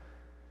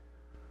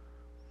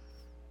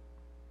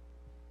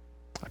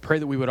 I pray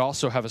that we would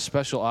also have a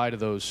special eye to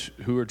those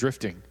who are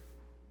drifting.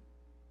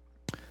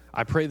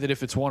 I pray that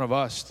if it's one of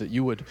us, that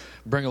you would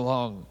bring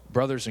along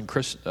brothers and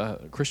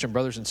Christian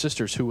brothers and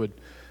sisters who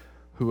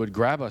would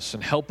grab us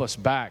and help us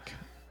back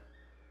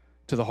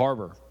to the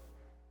harbor.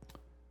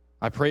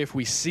 I pray if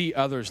we see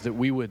others that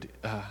we would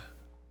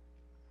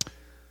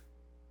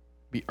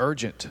be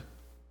urgent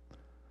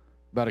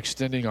about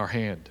extending our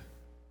hand.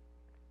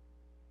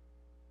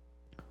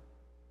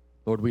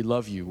 Lord, we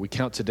love you. We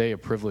count today a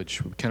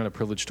privilege. We count it a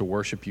privilege to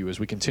worship you.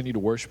 As we continue to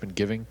worship and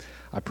giving,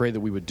 I pray that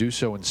we would do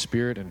so in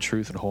spirit and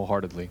truth and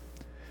wholeheartedly.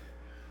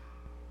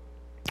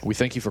 We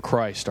thank you for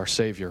Christ, our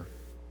Savior,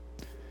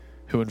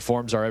 who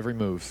informs our every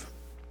move.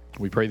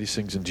 We pray these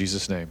things in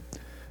Jesus' name.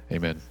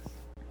 Amen.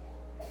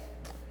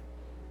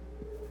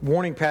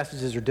 Warning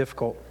passages are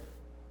difficult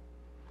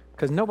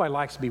because nobody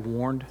likes to be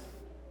warned.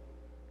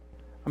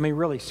 I mean,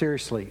 really,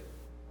 seriously,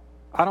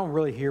 I don't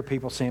really hear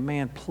people saying,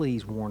 man,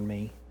 please warn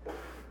me.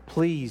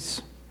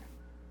 Please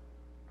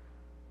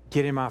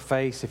get in my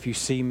face if you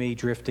see me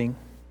drifting.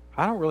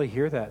 I don't really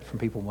hear that from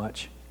people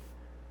much.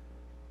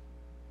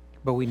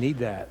 But we need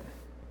that.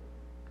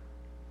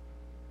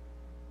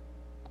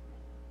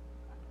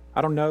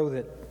 I don't know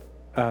that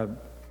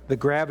the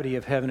gravity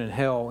of heaven and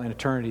hell and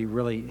eternity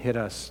really hit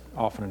us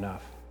often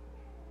enough.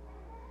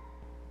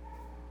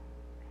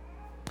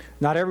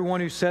 Not everyone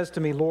who says to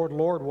me, Lord,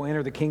 Lord, will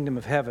enter the kingdom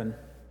of heaven,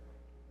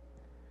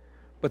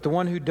 but the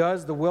one who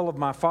does the will of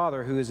my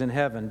Father who is in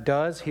heaven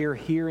does hear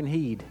and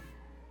heed.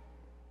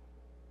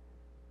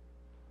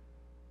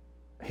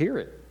 Hear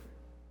it.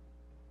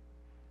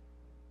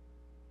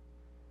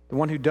 The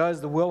one who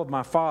does the will of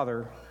my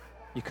Father,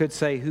 you could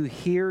say, who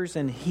hears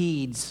and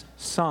heeds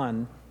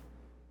Son.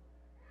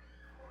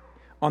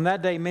 On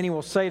that day, many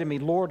will say to me,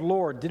 Lord,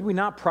 Lord, did we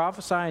not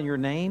prophesy in your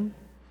name?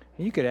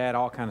 And you could add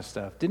all kind of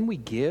stuff. Didn't we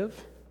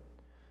give?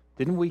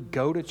 Didn't we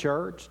go to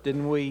church?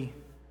 Didn't we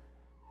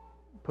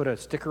put a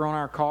sticker on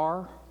our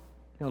car?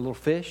 A little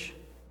fish?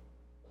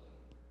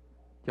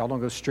 Y'all don't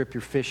go strip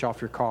your fish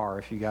off your car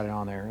if you got it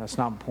on there. That's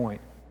not the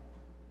point.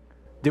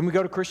 Didn't we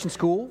go to Christian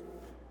school?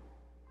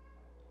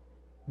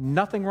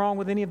 Nothing wrong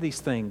with any of these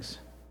things.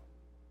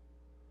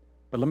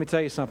 But let me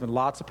tell you something.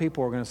 Lots of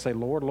people are going to say,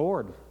 Lord,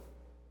 Lord,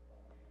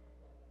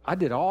 I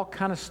did all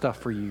kind of stuff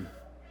for you.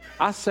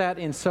 I sat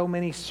in so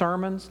many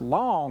sermons,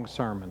 long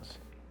sermons.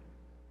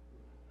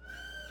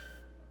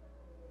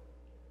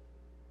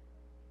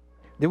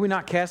 Did we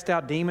not cast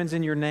out demons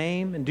in your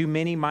name and do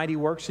many mighty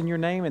works in your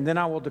name? And then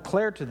I will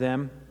declare to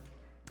them,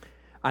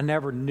 I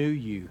never knew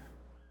you.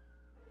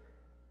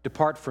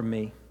 Depart from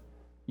me,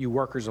 you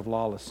workers of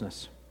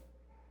lawlessness.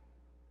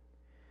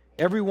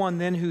 Everyone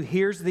then who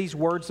hears these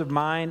words of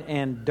mine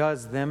and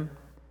does them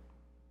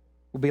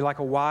will be like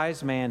a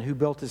wise man who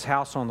built his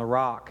house on the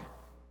rock.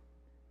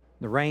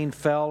 The rain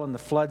fell and the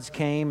floods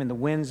came and the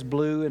winds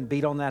blew and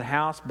beat on that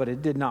house, but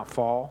it did not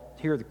fall.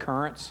 Here are the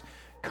currents.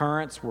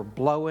 Currents were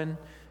blowing.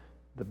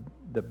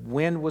 The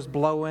wind was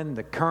blowing.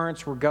 The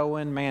currents were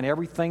going. Man,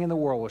 everything in the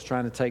world was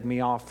trying to take me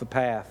off the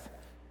path.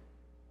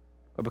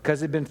 But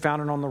because it had been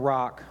founded on the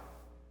rock,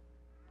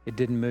 it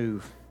didn't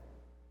move.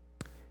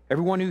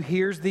 Everyone who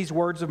hears these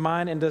words of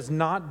mine and does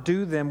not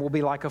do them will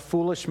be like a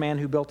foolish man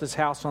who built his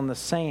house on the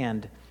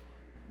sand.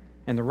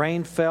 And the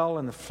rain fell,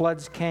 and the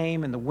floods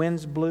came, and the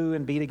winds blew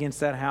and beat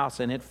against that house,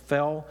 and it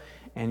fell,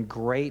 and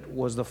great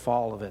was the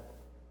fall of it.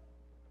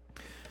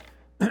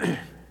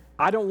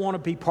 I don't want to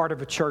be part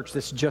of a church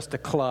that's just a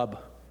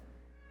club.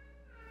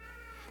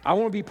 I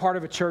want to be part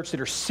of a church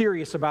that are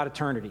serious about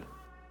eternity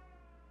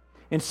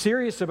and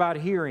serious about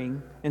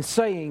hearing and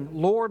saying,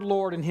 Lord,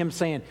 Lord, and Him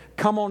saying,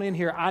 come on in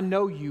here. I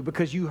know you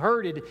because you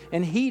heard it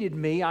and heeded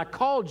me. I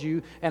called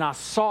you and I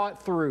saw it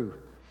through.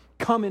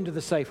 Come into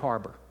the safe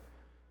harbor.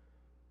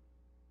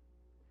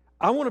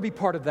 I want to be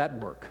part of that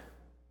work.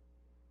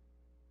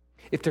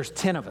 If there's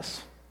 10 of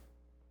us,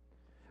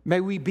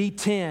 may we be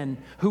 10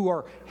 who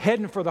are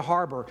heading for the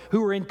harbor,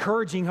 who are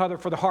encouraging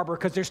others for the harbor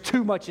because there's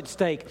too much at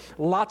stake.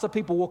 Lots of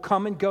people will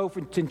come and go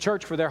in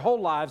church for their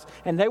whole lives,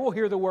 and they will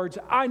hear the words,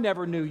 I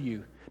never knew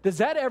you. Does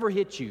that ever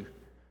hit you?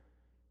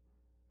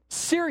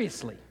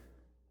 Seriously.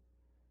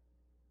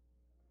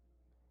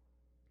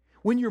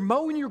 When you're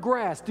mowing your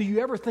grass, do you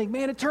ever think,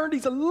 man,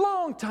 eternity's a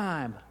long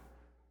time?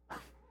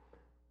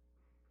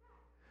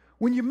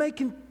 When you're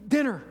making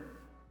dinner,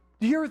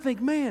 do you ever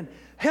think, man,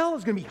 hell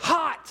is going to be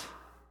hot?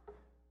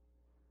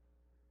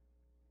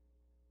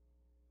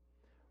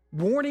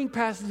 Warning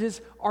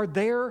passages are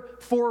there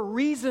for a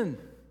reason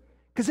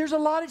because there's a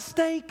lot at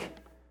stake.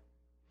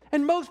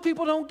 And most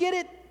people don't get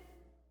it.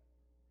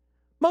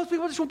 Most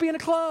people just want to be in a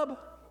club.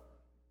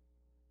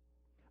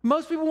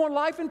 Most people want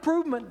life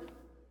improvement,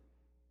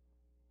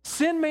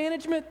 sin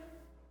management,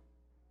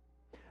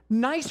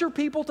 nicer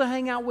people to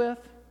hang out with,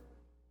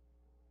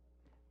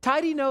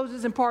 tidy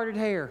noses and parted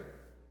hair.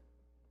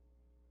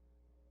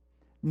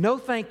 No,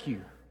 thank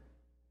you.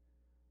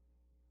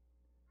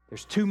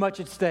 There's too much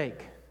at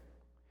stake.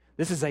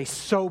 This is a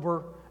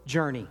sober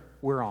journey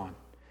we're on.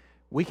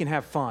 We can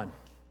have fun.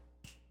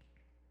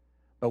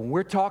 But when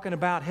we're talking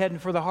about heading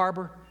for the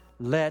harbor,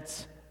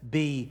 let's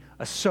be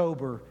a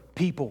sober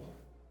people.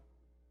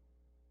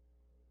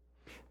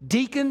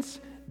 Deacons,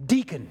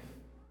 deacon.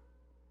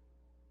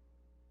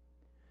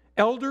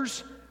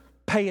 Elders,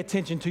 pay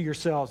attention to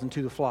yourselves and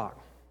to the flock.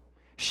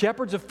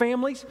 Shepherds of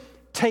families,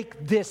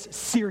 take this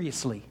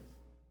seriously.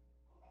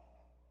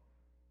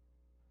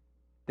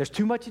 There's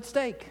too much at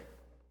stake.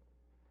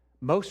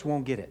 Most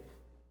won't get it.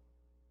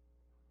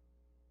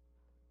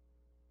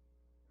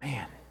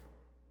 Man,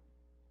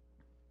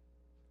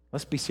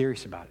 let's be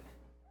serious about it.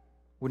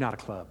 We're not a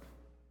club.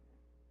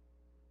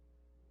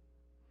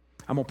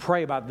 I'm going to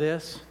pray about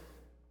this,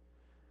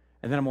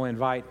 and then I'm going to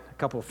invite a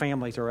couple of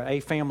families or a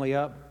family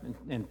up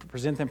and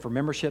present them for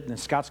membership. And then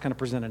Scott's going to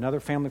present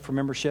another family for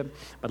membership.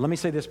 But let me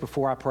say this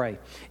before I pray.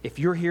 If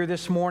you're here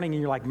this morning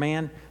and you're like,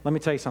 man, let me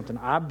tell you something.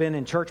 I've been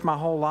in church my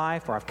whole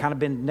life, or I've kind of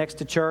been next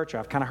to church, or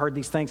I've kind of heard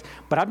these things,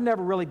 but I've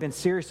never really been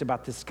serious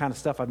about this kind of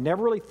stuff. I've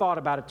never really thought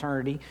about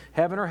eternity,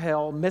 heaven or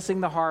hell,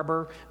 missing the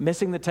harbor,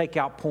 missing the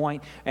takeout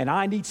point, and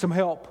I need some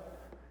help.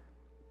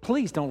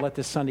 Please don't let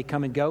this Sunday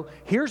come and go.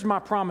 Here's my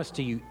promise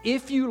to you.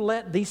 If you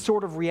let these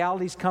sort of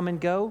realities come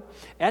and go,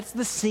 that's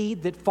the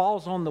seed that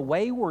falls on the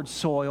wayward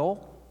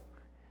soil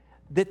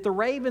that the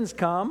ravens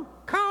come,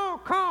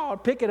 call,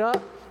 pick it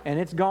up, and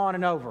it's gone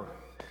and over.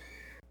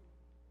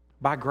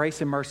 By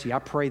grace and mercy, I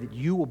pray that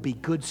you will be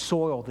good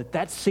soil,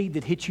 that seed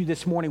that hit you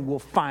this morning will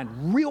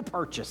find real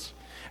purchase.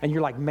 And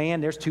you're like,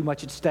 man, there's too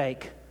much at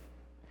stake.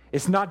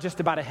 It's not just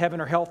about a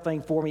heaven or hell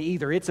thing for me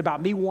either. It's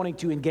about me wanting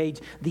to engage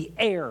the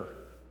air,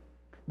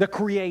 the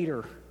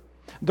Creator,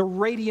 the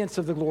radiance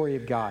of the glory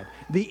of God,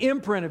 the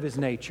imprint of His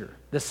nature,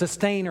 the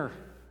sustainer,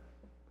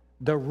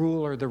 the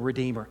ruler, the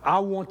redeemer. I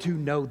want to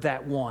know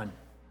that one.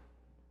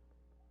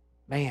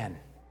 Man,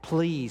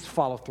 please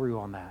follow through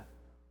on that.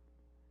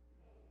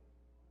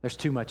 There's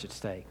too much at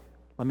stake.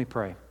 Let me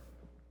pray.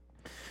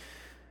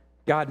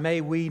 God,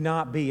 may we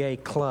not be a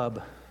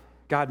club.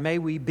 God, may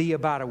we be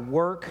about a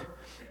work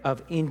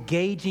of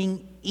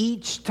engaging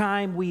each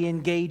time we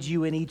engage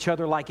you in each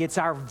other like it's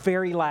our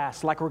very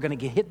last, like we're going to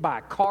get hit by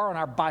a car on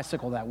our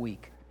bicycle that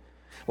week,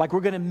 like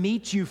we're going to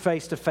meet you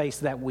face to face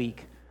that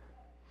week,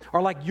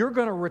 or like you're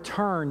going to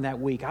return that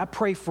week. I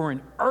pray for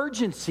an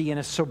urgency and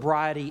a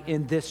sobriety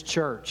in this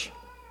church.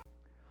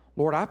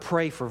 Lord, I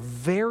pray for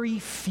very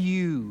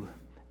few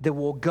that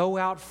will go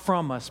out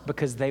from us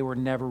because they were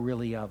never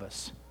really of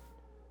us.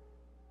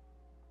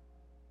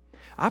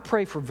 I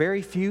pray for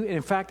very few, and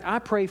in fact, I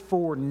pray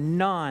for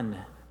none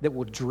that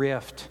will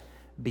drift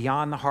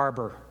beyond the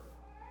harbor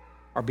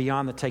or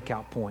beyond the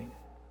takeout point.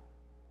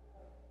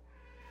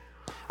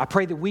 I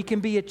pray that we can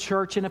be a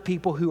church and a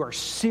people who are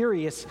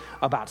serious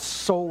about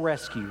soul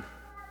rescue.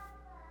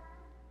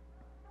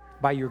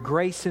 By your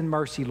grace and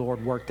mercy,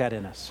 Lord, work that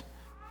in us.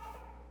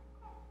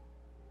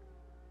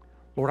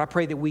 Lord, I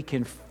pray that we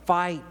can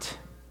fight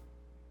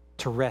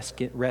to rest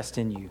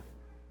in you.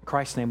 In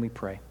Christ's name we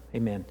pray.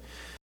 Amen.